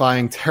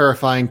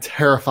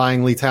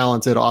terrifyingly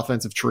talented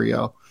offensive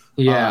trio.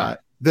 Yeah.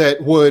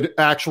 That would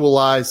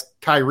actualize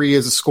Kyrie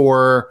as a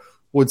scorer,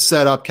 would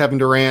set up Kevin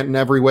Durant in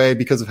every way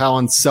because of how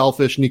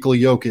unselfish Nikola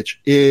Jokic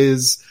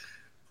is.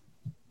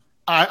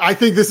 I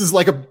think this is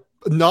like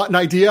not an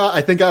idea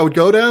I think I would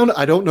go down.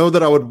 I don't know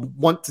that I would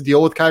want to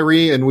deal with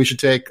Kyrie, and we should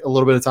take a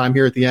little bit of time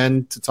here at the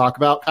end to talk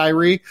about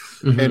Kyrie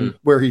and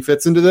where he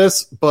fits into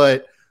this.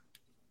 But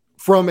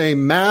from a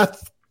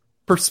math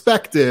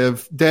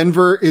perspective,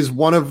 Denver is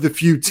one of the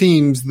few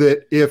teams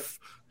that if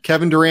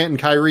Kevin Durant and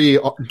Kyrie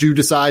do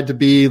decide to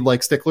be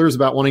like sticklers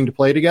about wanting to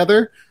play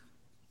together,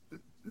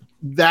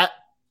 that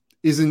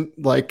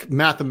isn't like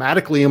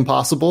mathematically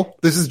impossible.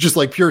 This is just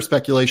like pure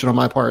speculation on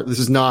my part. This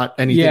is not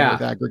anything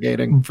worth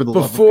aggregating for the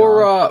love of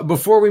God.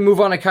 Before we move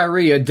on to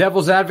Kyrie, a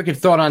devil's advocate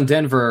thought on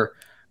Denver.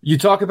 You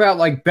talk about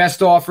like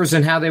best offers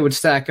and how they would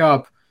stack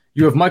up.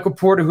 You have Michael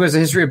Porter, who has a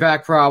history of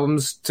back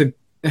problems, to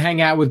hang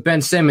out with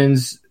Ben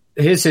Simmons,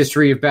 his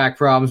history of back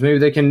problems. Maybe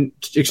they can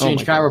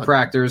exchange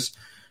chiropractors.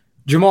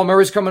 Jamal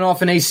Murray's coming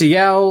off an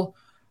ACL.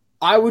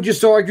 I would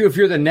just argue if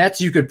you're the Nets,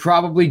 you could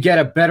probably get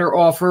a better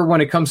offer when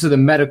it comes to the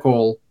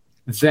medical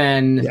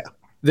than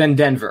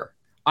Denver.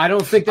 I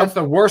don't think that's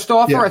the worst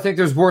offer. I think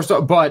there's worse,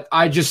 but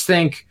I just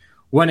think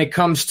when it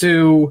comes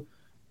to,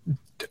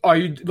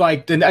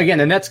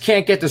 the Nets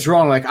can't get this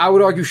wrong. Like, I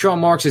would argue Sean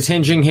Marks is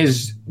hinging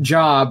his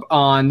job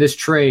on this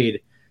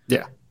trade.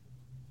 Yeah.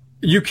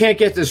 You can't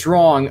get this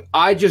wrong.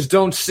 I just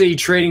don't see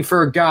trading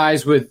for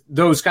guys with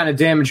those kind of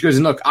damage goods.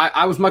 And look,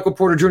 I was Michael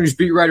Porter Jr.'s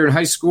beat writer in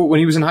high school,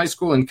 when he was in high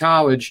school and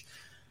college.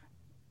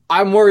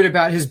 I'm worried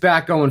about his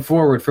back going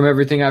forward from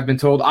everything I've been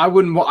told. I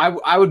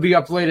would be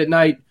up late at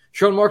night.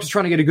 Sean Marks is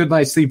trying to get a good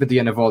night's sleep at the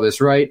end of all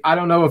this, right? I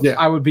don't know if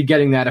I would be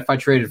getting that if I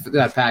traded for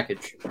that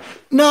package.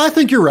 No, I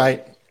think you're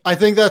right. I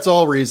think that's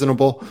all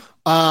reasonable.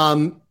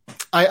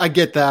 I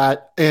get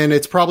that, and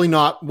it's probably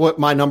not what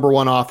my number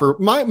one offer.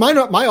 My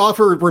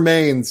offer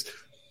remains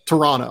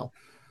Toronto.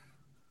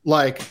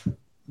 Like,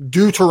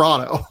 do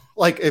Toronto.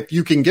 Like, if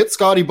you can get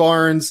Scotty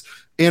Barnes,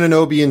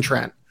 Anunoby, and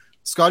Trent.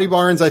 Scotty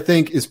Barnes, I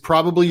think, is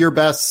probably your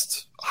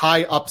best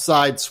high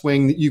upside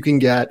swing that you can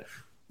get.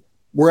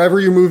 Wherever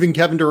you're moving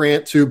Kevin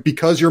Durant to,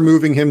 because you're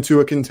moving him to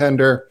a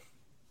contender,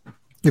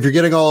 if you're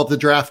getting all of the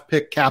draft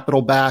pick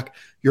capital back,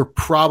 you're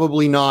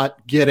probably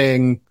not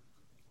getting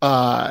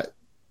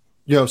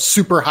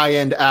super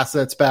high-end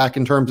assets back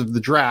in terms of the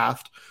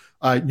draft.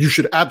 You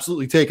should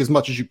absolutely take as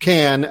much as you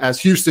can, as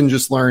Houston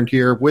just learned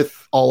here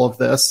with all of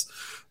this.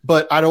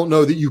 But I don't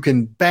know that you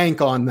can bank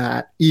on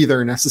that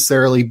either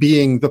necessarily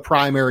being the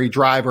primary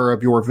driver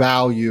of your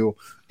value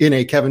in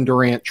a Kevin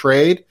Durant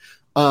trade.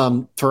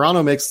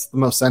 Toronto makes the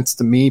most sense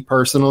to me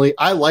personally.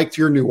 I liked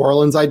your New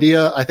Orleans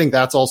idea. I think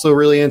that's also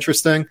really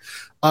interesting.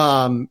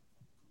 But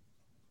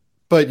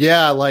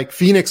yeah, like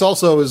Phoenix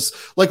also is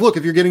like, look,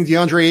 if you're getting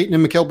DeAndre Ayton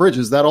and Mikal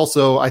Bridges, that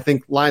also I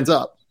think lines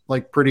up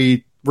like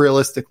pretty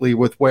realistically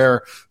with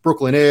where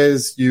Brooklyn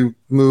is. You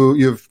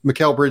have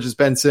Mikal Bridges,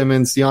 Ben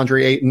Simmons,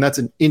 DeAndre Ayton. That's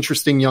an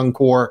interesting young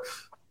core,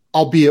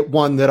 albeit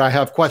one that I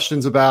have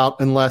questions about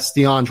unless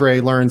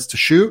DeAndre learns to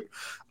shoot.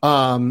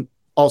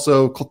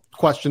 Also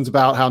questions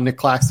about how Nick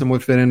Claxton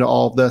would fit into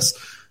all of this.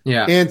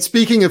 Yeah. And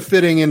speaking of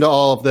fitting into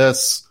all of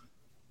this,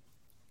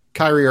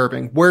 Kyrie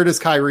Irving, where does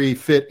Kyrie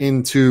fit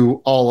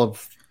into all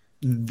of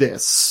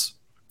this?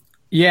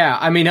 Yeah,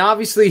 I mean,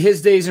 obviously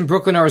his days in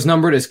Brooklyn are as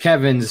numbered as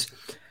Kevin's.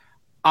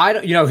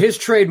 His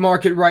trade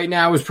market right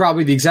now is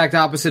probably the exact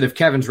opposite of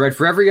Kevin's, right?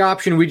 For every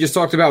option we just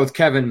talked about with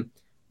Kevin,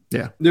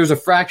 there's a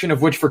fraction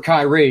of which for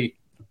Kyrie.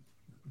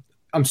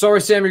 I'm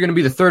sorry, Sam, you're going to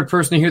be the third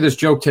person to hear this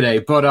joke today,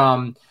 but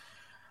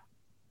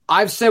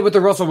I've said with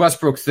the Russell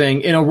Westbrook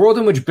thing, in a world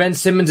in which Ben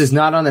Simmons is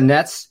not on the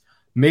Nets,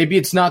 maybe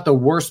it's not the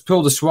worst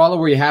pill to swallow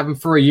where you have him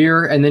for a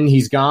year and then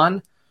he's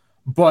gone,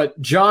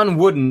 but John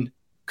Wooden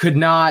could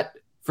not,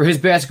 for his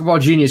basketball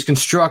genius,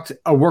 construct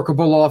a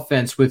workable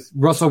offense with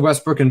Russell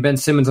Westbrook and Ben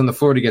Simmons on the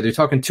floor together. You're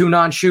talking two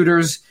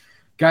non-shooters,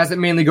 guys that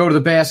mainly go to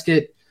the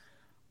basket.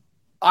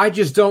 I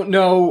just don't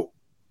know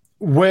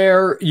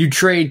where you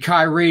trade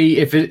Kyrie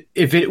if it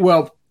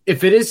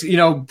is,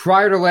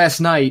 prior to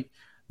last night,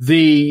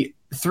 the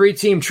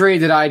 3-team trade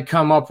that I'd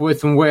come up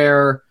with and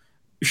where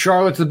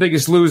Charlotte's the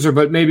biggest loser,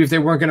 but maybe if they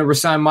weren't going to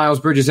resign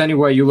Miles Bridges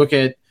anyway, you look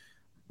at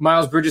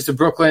Miles Bridges to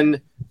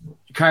Brooklyn,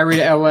 Kyrie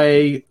to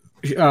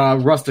LA,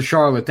 Russ to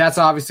Charlotte. That's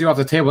obviously off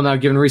the table now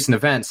given recent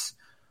events.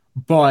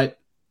 But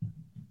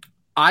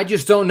I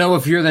just don't know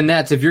if you're the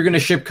Nets, if you're going to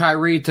ship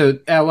Kyrie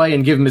to LA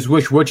and give him his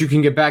wish, what you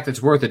can get back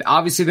that's worth it.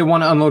 Obviously they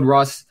want to unload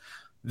Russ.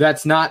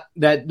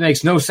 That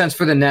makes no sense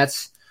for the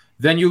Nets.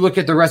 Then you look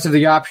at the rest of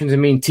the options. I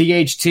mean,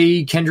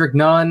 THT, Kendrick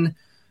Nunn,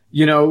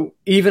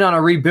 even on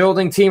a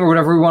rebuilding team or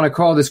whatever we want to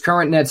call this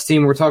current Nets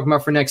team we're talking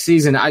about for next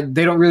season,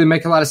 they don't really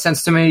make a lot of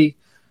sense to me.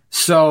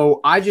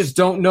 So I just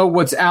don't know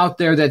what's out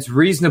there that's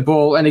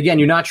reasonable. And again,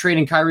 you're not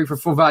trading Kyrie for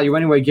full value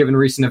anyway, given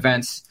recent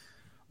events.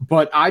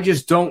 But I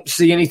just don't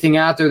see anything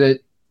out there that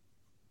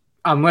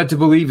I'm led to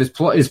believe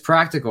is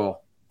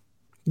practical.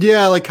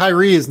 Yeah, like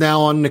Kyrie is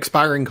now on an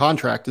expiring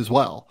contract as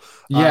well.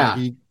 Yeah.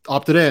 He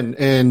opted in.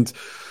 And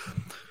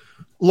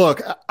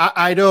look,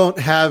 I don't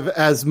have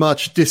as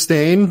much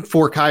disdain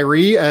for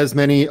Kyrie as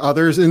many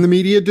others in the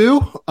media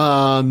do.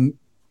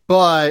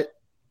 But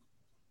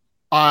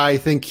I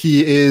think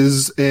he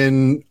is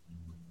an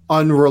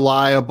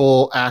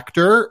unreliable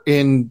actor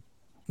in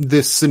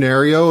this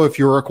scenario if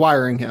you're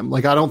acquiring him.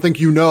 Like, I don't think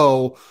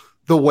the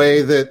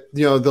way that,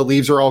 the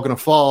leaves are all going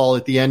to fall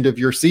at the end of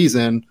your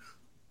season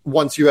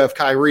once you have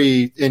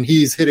Kyrie and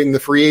he's hitting the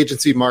free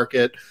agency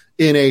market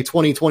in a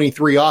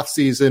 2023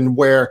 offseason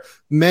where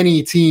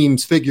many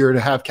teams figure to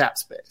have cap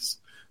space.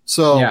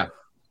 So yeah.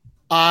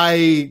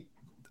 I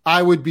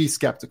would be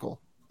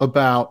skeptical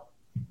about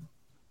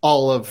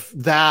all of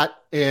that.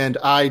 And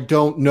I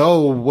don't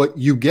know what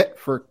you get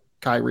for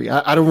Kyrie.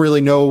 I don't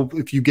really know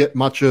if you get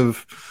much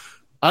of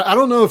 – I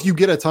don't know if you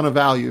get a ton of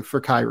value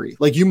for Kyrie.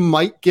 Like, you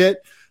might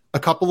get a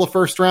couple of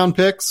first-round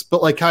picks,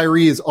 but, like,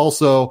 Kyrie is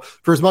also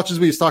 – for as much as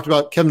we just talked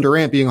about Kevin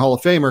Durant being a Hall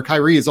of Famer,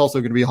 Kyrie is also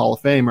going to be a Hall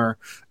of Famer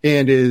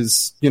and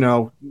is,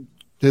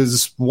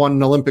 has won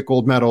an Olympic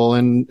gold medal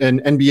and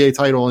an NBA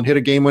title and hit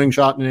a game-winning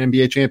shot in an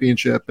NBA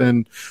championship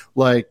and,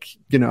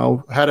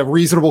 had a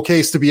reasonable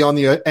case to be on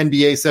the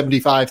NBA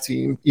 75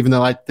 team, even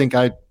though I think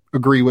I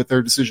agree with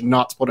their decision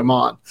not to put him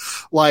on.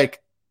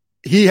 Like,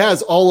 he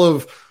has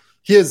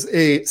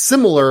a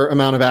similar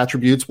amount of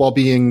attributes while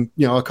being,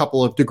 a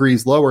couple of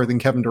degrees lower than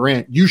Kevin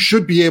Durant. You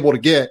should be able to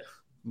get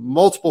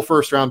multiple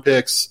first-round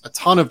picks, a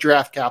ton of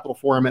draft capital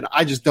for him, and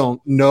I just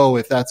don't know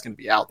if that's going to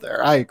be out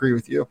there. I agree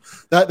with you.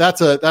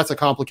 That's a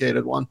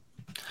complicated one.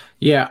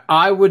 Yeah,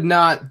 I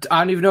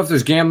don't even know if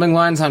there's gambling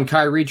lines on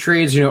Kyrie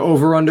trades,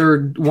 over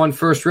under one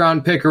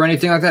first-round pick or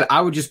anything like that. I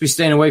would just be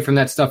staying away from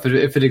that stuff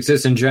if it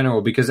exists in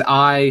general, because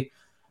I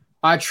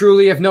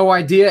truly have no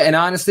idea. And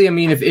honestly, I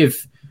mean,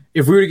 if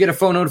we were to get a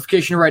phone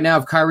notification right now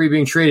of Kyrie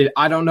being traded,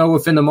 I don't know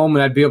if in the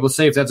moment I'd be able to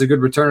say if that's a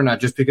good return or not,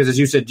 just because, as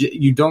you said,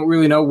 you don't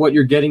really know what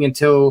you're getting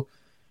until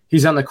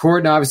he's on the court.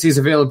 And obviously his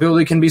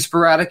availability can be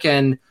sporadic.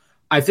 And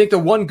I think the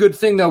one good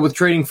thing, though, with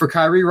trading for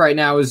Kyrie right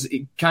now is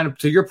kind of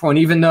to your point,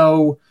 even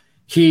though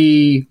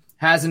he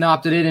hasn't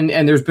opted in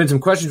and there's been some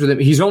questions with him,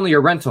 he's only a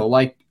rental.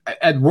 Like,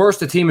 at worst,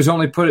 the team is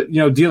only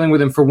dealing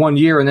with him for 1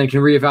 year and then can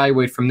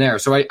reevaluate from there.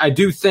 So I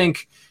do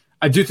think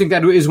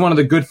that is one of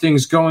the good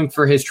things going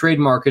for his trade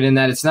market, in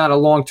that it's not a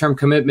long-term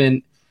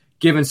commitment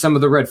given some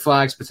of the red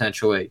flags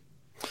potentially.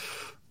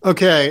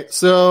 Okay,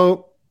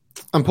 so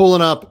I'm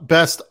pulling up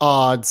best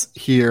odds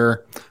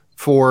here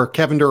for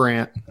Kevin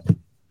Durant.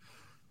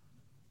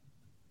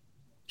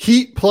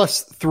 Heat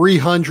plus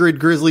 300,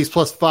 Grizzlies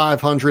plus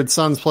 500,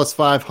 Suns plus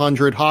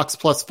 500, Hawks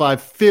plus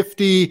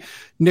 550,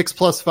 Knicks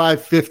plus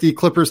 550,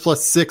 Clippers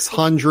plus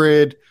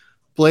 600,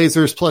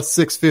 Blazers plus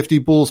 650,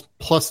 Bulls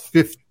plus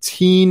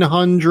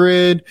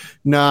 1,500.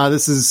 Nah,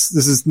 this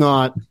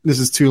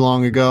is too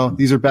long ago.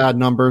 These are bad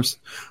numbers.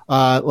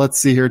 Let's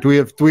see here. Do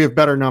we have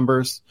better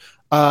numbers?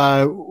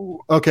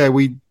 Okay,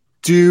 we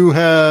do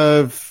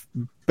have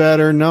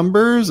better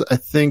numbers. I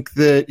think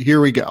that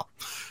here we go.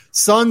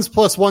 Suns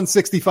plus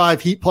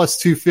 165, Heat plus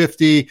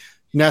 250,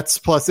 Nets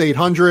plus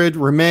 800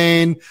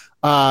 remain.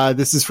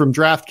 This is from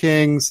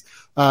DraftKings.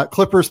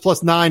 Clippers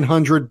plus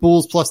 900,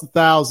 Bulls plus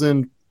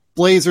 1,000,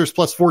 Blazers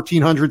plus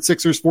 1,400,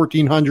 Sixers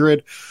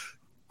 1,400,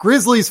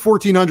 Grizzlies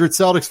 1,400,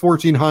 Celtics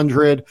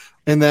 1,400,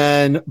 and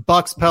then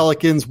Bucks,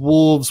 Pelicans,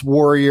 Wolves,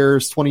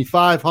 Warriors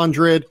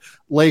 2,500,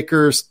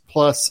 Lakers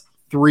plus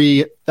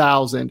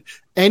 3,000.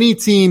 Any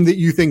team that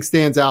you think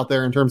stands out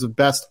there in terms of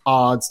best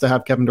odds to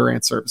have Kevin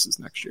Durant services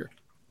next year?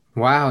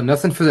 Wow,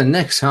 nothing for the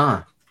Knicks,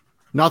 huh?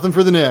 Nothing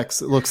for the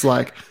Knicks, it looks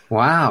like.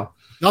 Wow.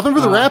 Nothing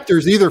for the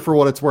Raptors either, for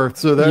what it's worth.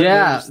 So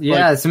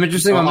some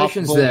interesting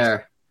omissions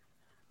there.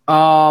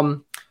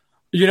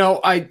 You know,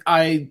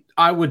 I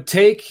would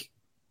take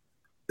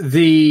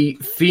the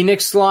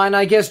Phoenix line,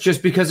 I guess,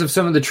 just because of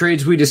some of the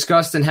trades we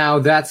discussed and how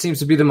that seems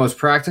to be the most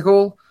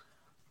practical.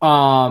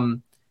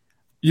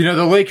 You know,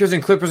 the Lakers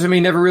and Clippers, I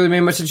mean, never really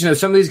made much sense. You know,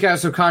 some of these guys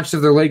are so conscious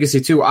of their legacy,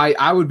 too.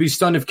 I would be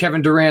stunned if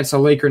Kevin Durant's a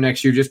Laker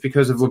next year just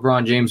because of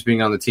LeBron James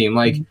being on the team.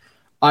 Like,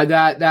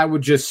 that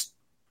would just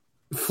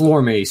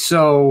floor me.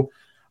 So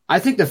I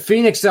think the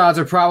Phoenix odds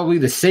are probably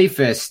the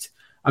safest.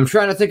 I'm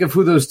trying to think of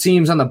who those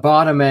teams on the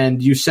bottom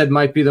end you said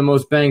might be the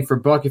most bang for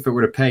buck if it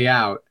were to pay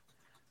out.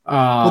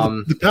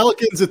 The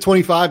Pelicans at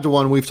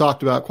 25-1, we've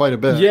talked about quite a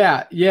bit.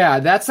 Yeah,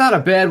 that's not a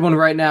bad one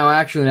right now,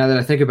 actually, now that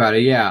I think about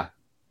it, yeah.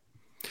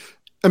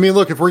 I mean,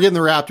 look, if we're getting the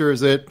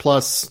Raptors at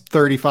plus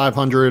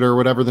 3,500 or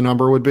whatever the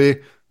number would be,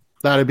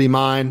 that'd be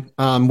mine.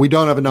 We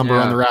don't have a number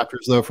on the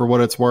Raptors, though, for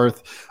what it's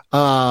worth.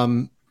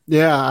 I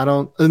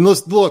don't – and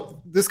look,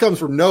 this comes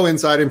from no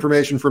inside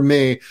information from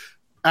me.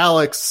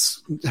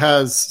 Alex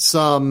has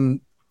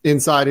some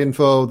inside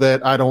info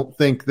that I don't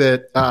think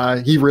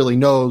that he really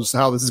knows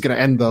how this is going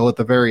to end, though, at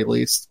the very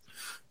least.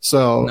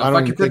 So if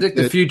I could predict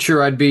the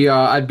future, I'd be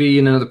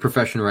in another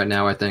profession right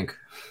now, I think.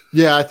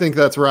 Yeah, I think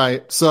that's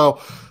right.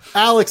 So –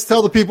 Alex,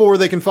 tell the people where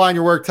they can find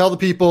your work. Tell the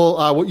people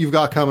what you've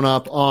got coming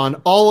up on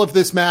all of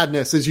this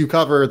madness as you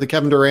cover the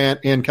Kevin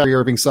Durant and Kyrie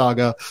Irving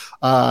saga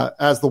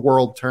as the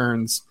world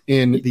turns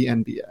in the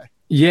NBA.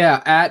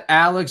 Yeah, at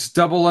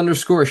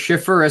Alex_Schiffer,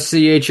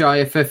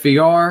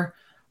 SCHIFFER.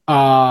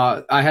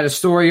 I had a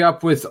story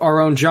up with our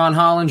own John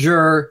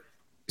Hollinger,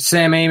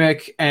 Sam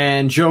Amick,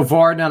 and Joe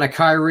Varden on a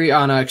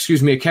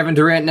Kevin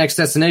Durant Next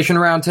Destination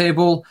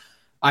Roundtable.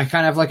 I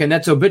kind of have like a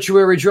Nets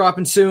obituary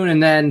dropping soon,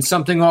 and then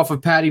something off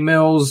of Patty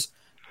Mills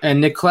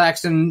and Nick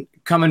Claxton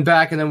coming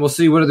back, and then we'll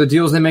see what other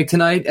deals they make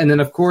tonight. And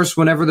then, of course,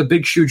 whenever the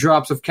big shoe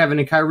drops of Kevin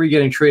and Kyrie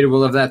getting traded,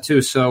 we'll have that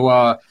too.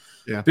 So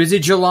busy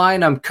July,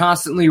 and I'm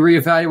constantly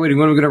reevaluating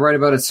what I'm going to write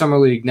about at Summer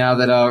League now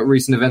that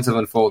recent events have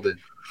unfolded.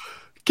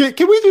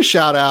 Can we just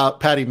shout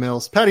out Patty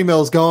Mills? Patty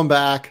Mills going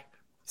back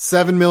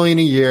 $7 million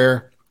a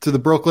year to the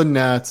Brooklyn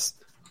Nets,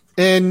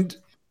 and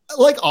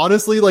like,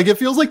 honestly, like, it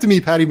feels like to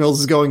me Patty Mills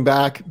is going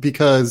back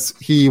because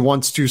he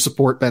wants to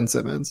support Ben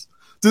Simmons.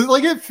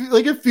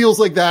 It feels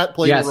like that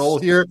playing a role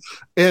here.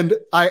 And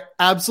I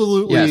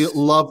absolutely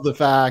love the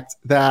fact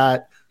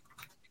that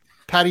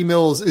Patty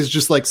Mills is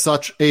just like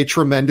such a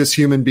tremendous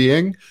human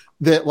being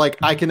that like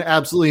I can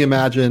absolutely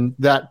imagine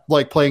that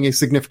like playing a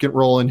significant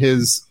role in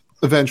his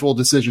eventual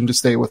decision to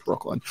stay with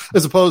Brooklyn,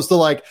 as opposed to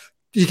like,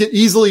 he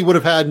easily would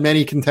have had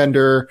many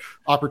contender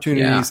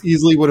opportunities,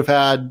 easily would have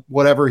had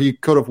whatever he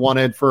could have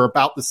wanted for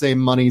about the same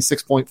money,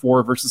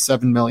 6.4 versus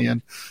 7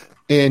 million.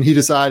 And he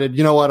decided,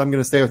 you know what, I'm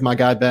going to stay with my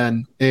guy,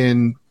 Ben,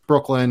 in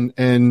Brooklyn.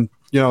 And,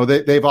 you know,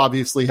 they've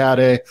obviously had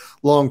a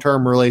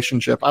long-term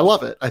relationship. I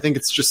love it. I think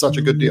it's just such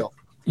a good deal.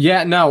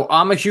 Yeah, no,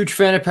 I'm a huge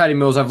fan of Patty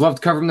Mills. I've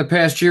loved covering him the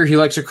past year. He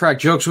likes to crack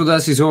jokes with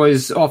us. He's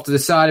always off to the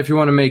side if you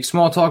want to make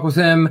small talk with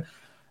him.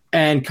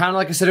 And kind of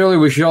like I said earlier,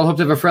 we should all hope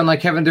to have a friend like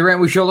Kevin Durant.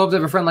 We should all hope to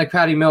have a friend like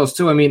Patty Mills,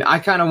 too. I mean, I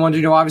kind of wonder,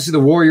 you know, obviously the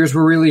Warriors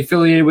were really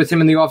affiliated with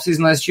him in the offseason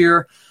last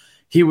year.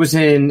 He was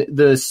in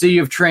the Sea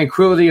of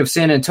Tranquility of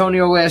San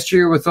Antonio last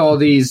year with all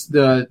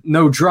the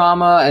no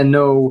drama and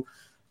no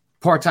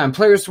part-time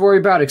players to worry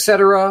about,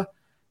 etc.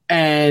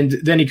 And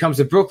then he comes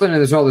to Brooklyn and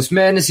there's all this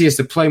madness. He has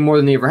to play more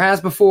than he ever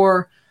has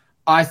before.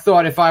 I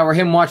thought if I were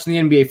him watching the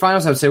NBA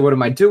Finals, I would say, what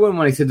am I doing?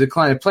 When he said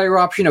decline a player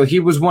option, you know, he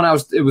was one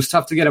it was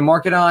tough to get a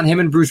market on. Him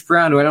and Bruce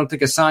Brown, who I don't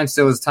think is signed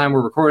still at the time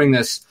we're recording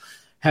this,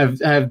 have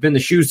been the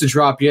shoes to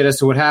drop yet as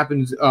to what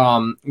happened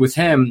with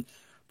him.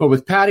 But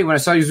with Patty, when I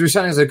saw he was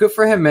resigning, I was like, good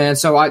for him, man.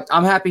 So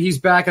I'm happy he's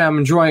back, and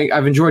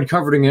I've enjoyed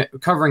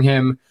covering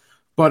him.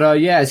 But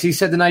as he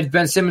said the night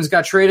Ben Simmons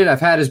got traded, I've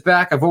had his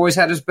back. I've always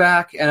had his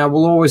back, and I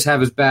will always have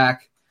his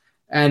back.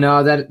 And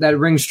that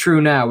rings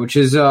true now, which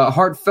is a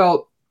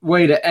heartfelt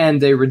way to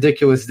end a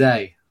ridiculous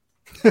day.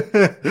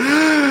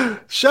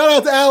 Shout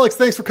out to Alex.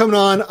 Thanks for coming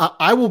on.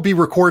 I will be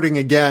recording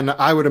again,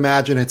 I would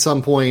imagine, at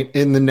some point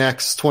in the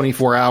next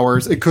 24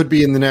 hours. It could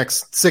be in the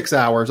next 6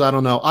 hours. I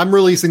don't know. I'm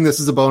releasing this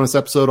as a bonus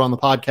episode on the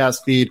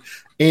podcast feed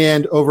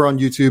and over on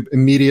YouTube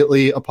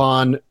immediately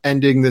upon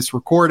ending this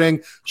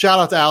recording. Shout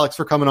out to Alex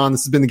for coming on.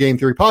 This has been the Game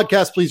Theory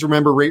Podcast. Please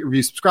remember, rate,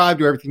 review, subscribe,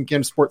 do everything you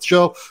can to support the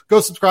show. Go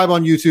subscribe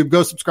on YouTube.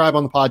 Go subscribe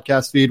on the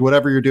podcast feed,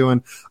 whatever you're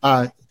doing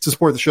to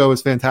support the show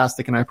is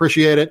fantastic, and I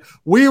appreciate it.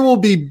 We will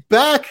be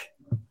back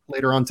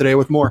later on today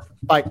with more.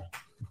 Bye.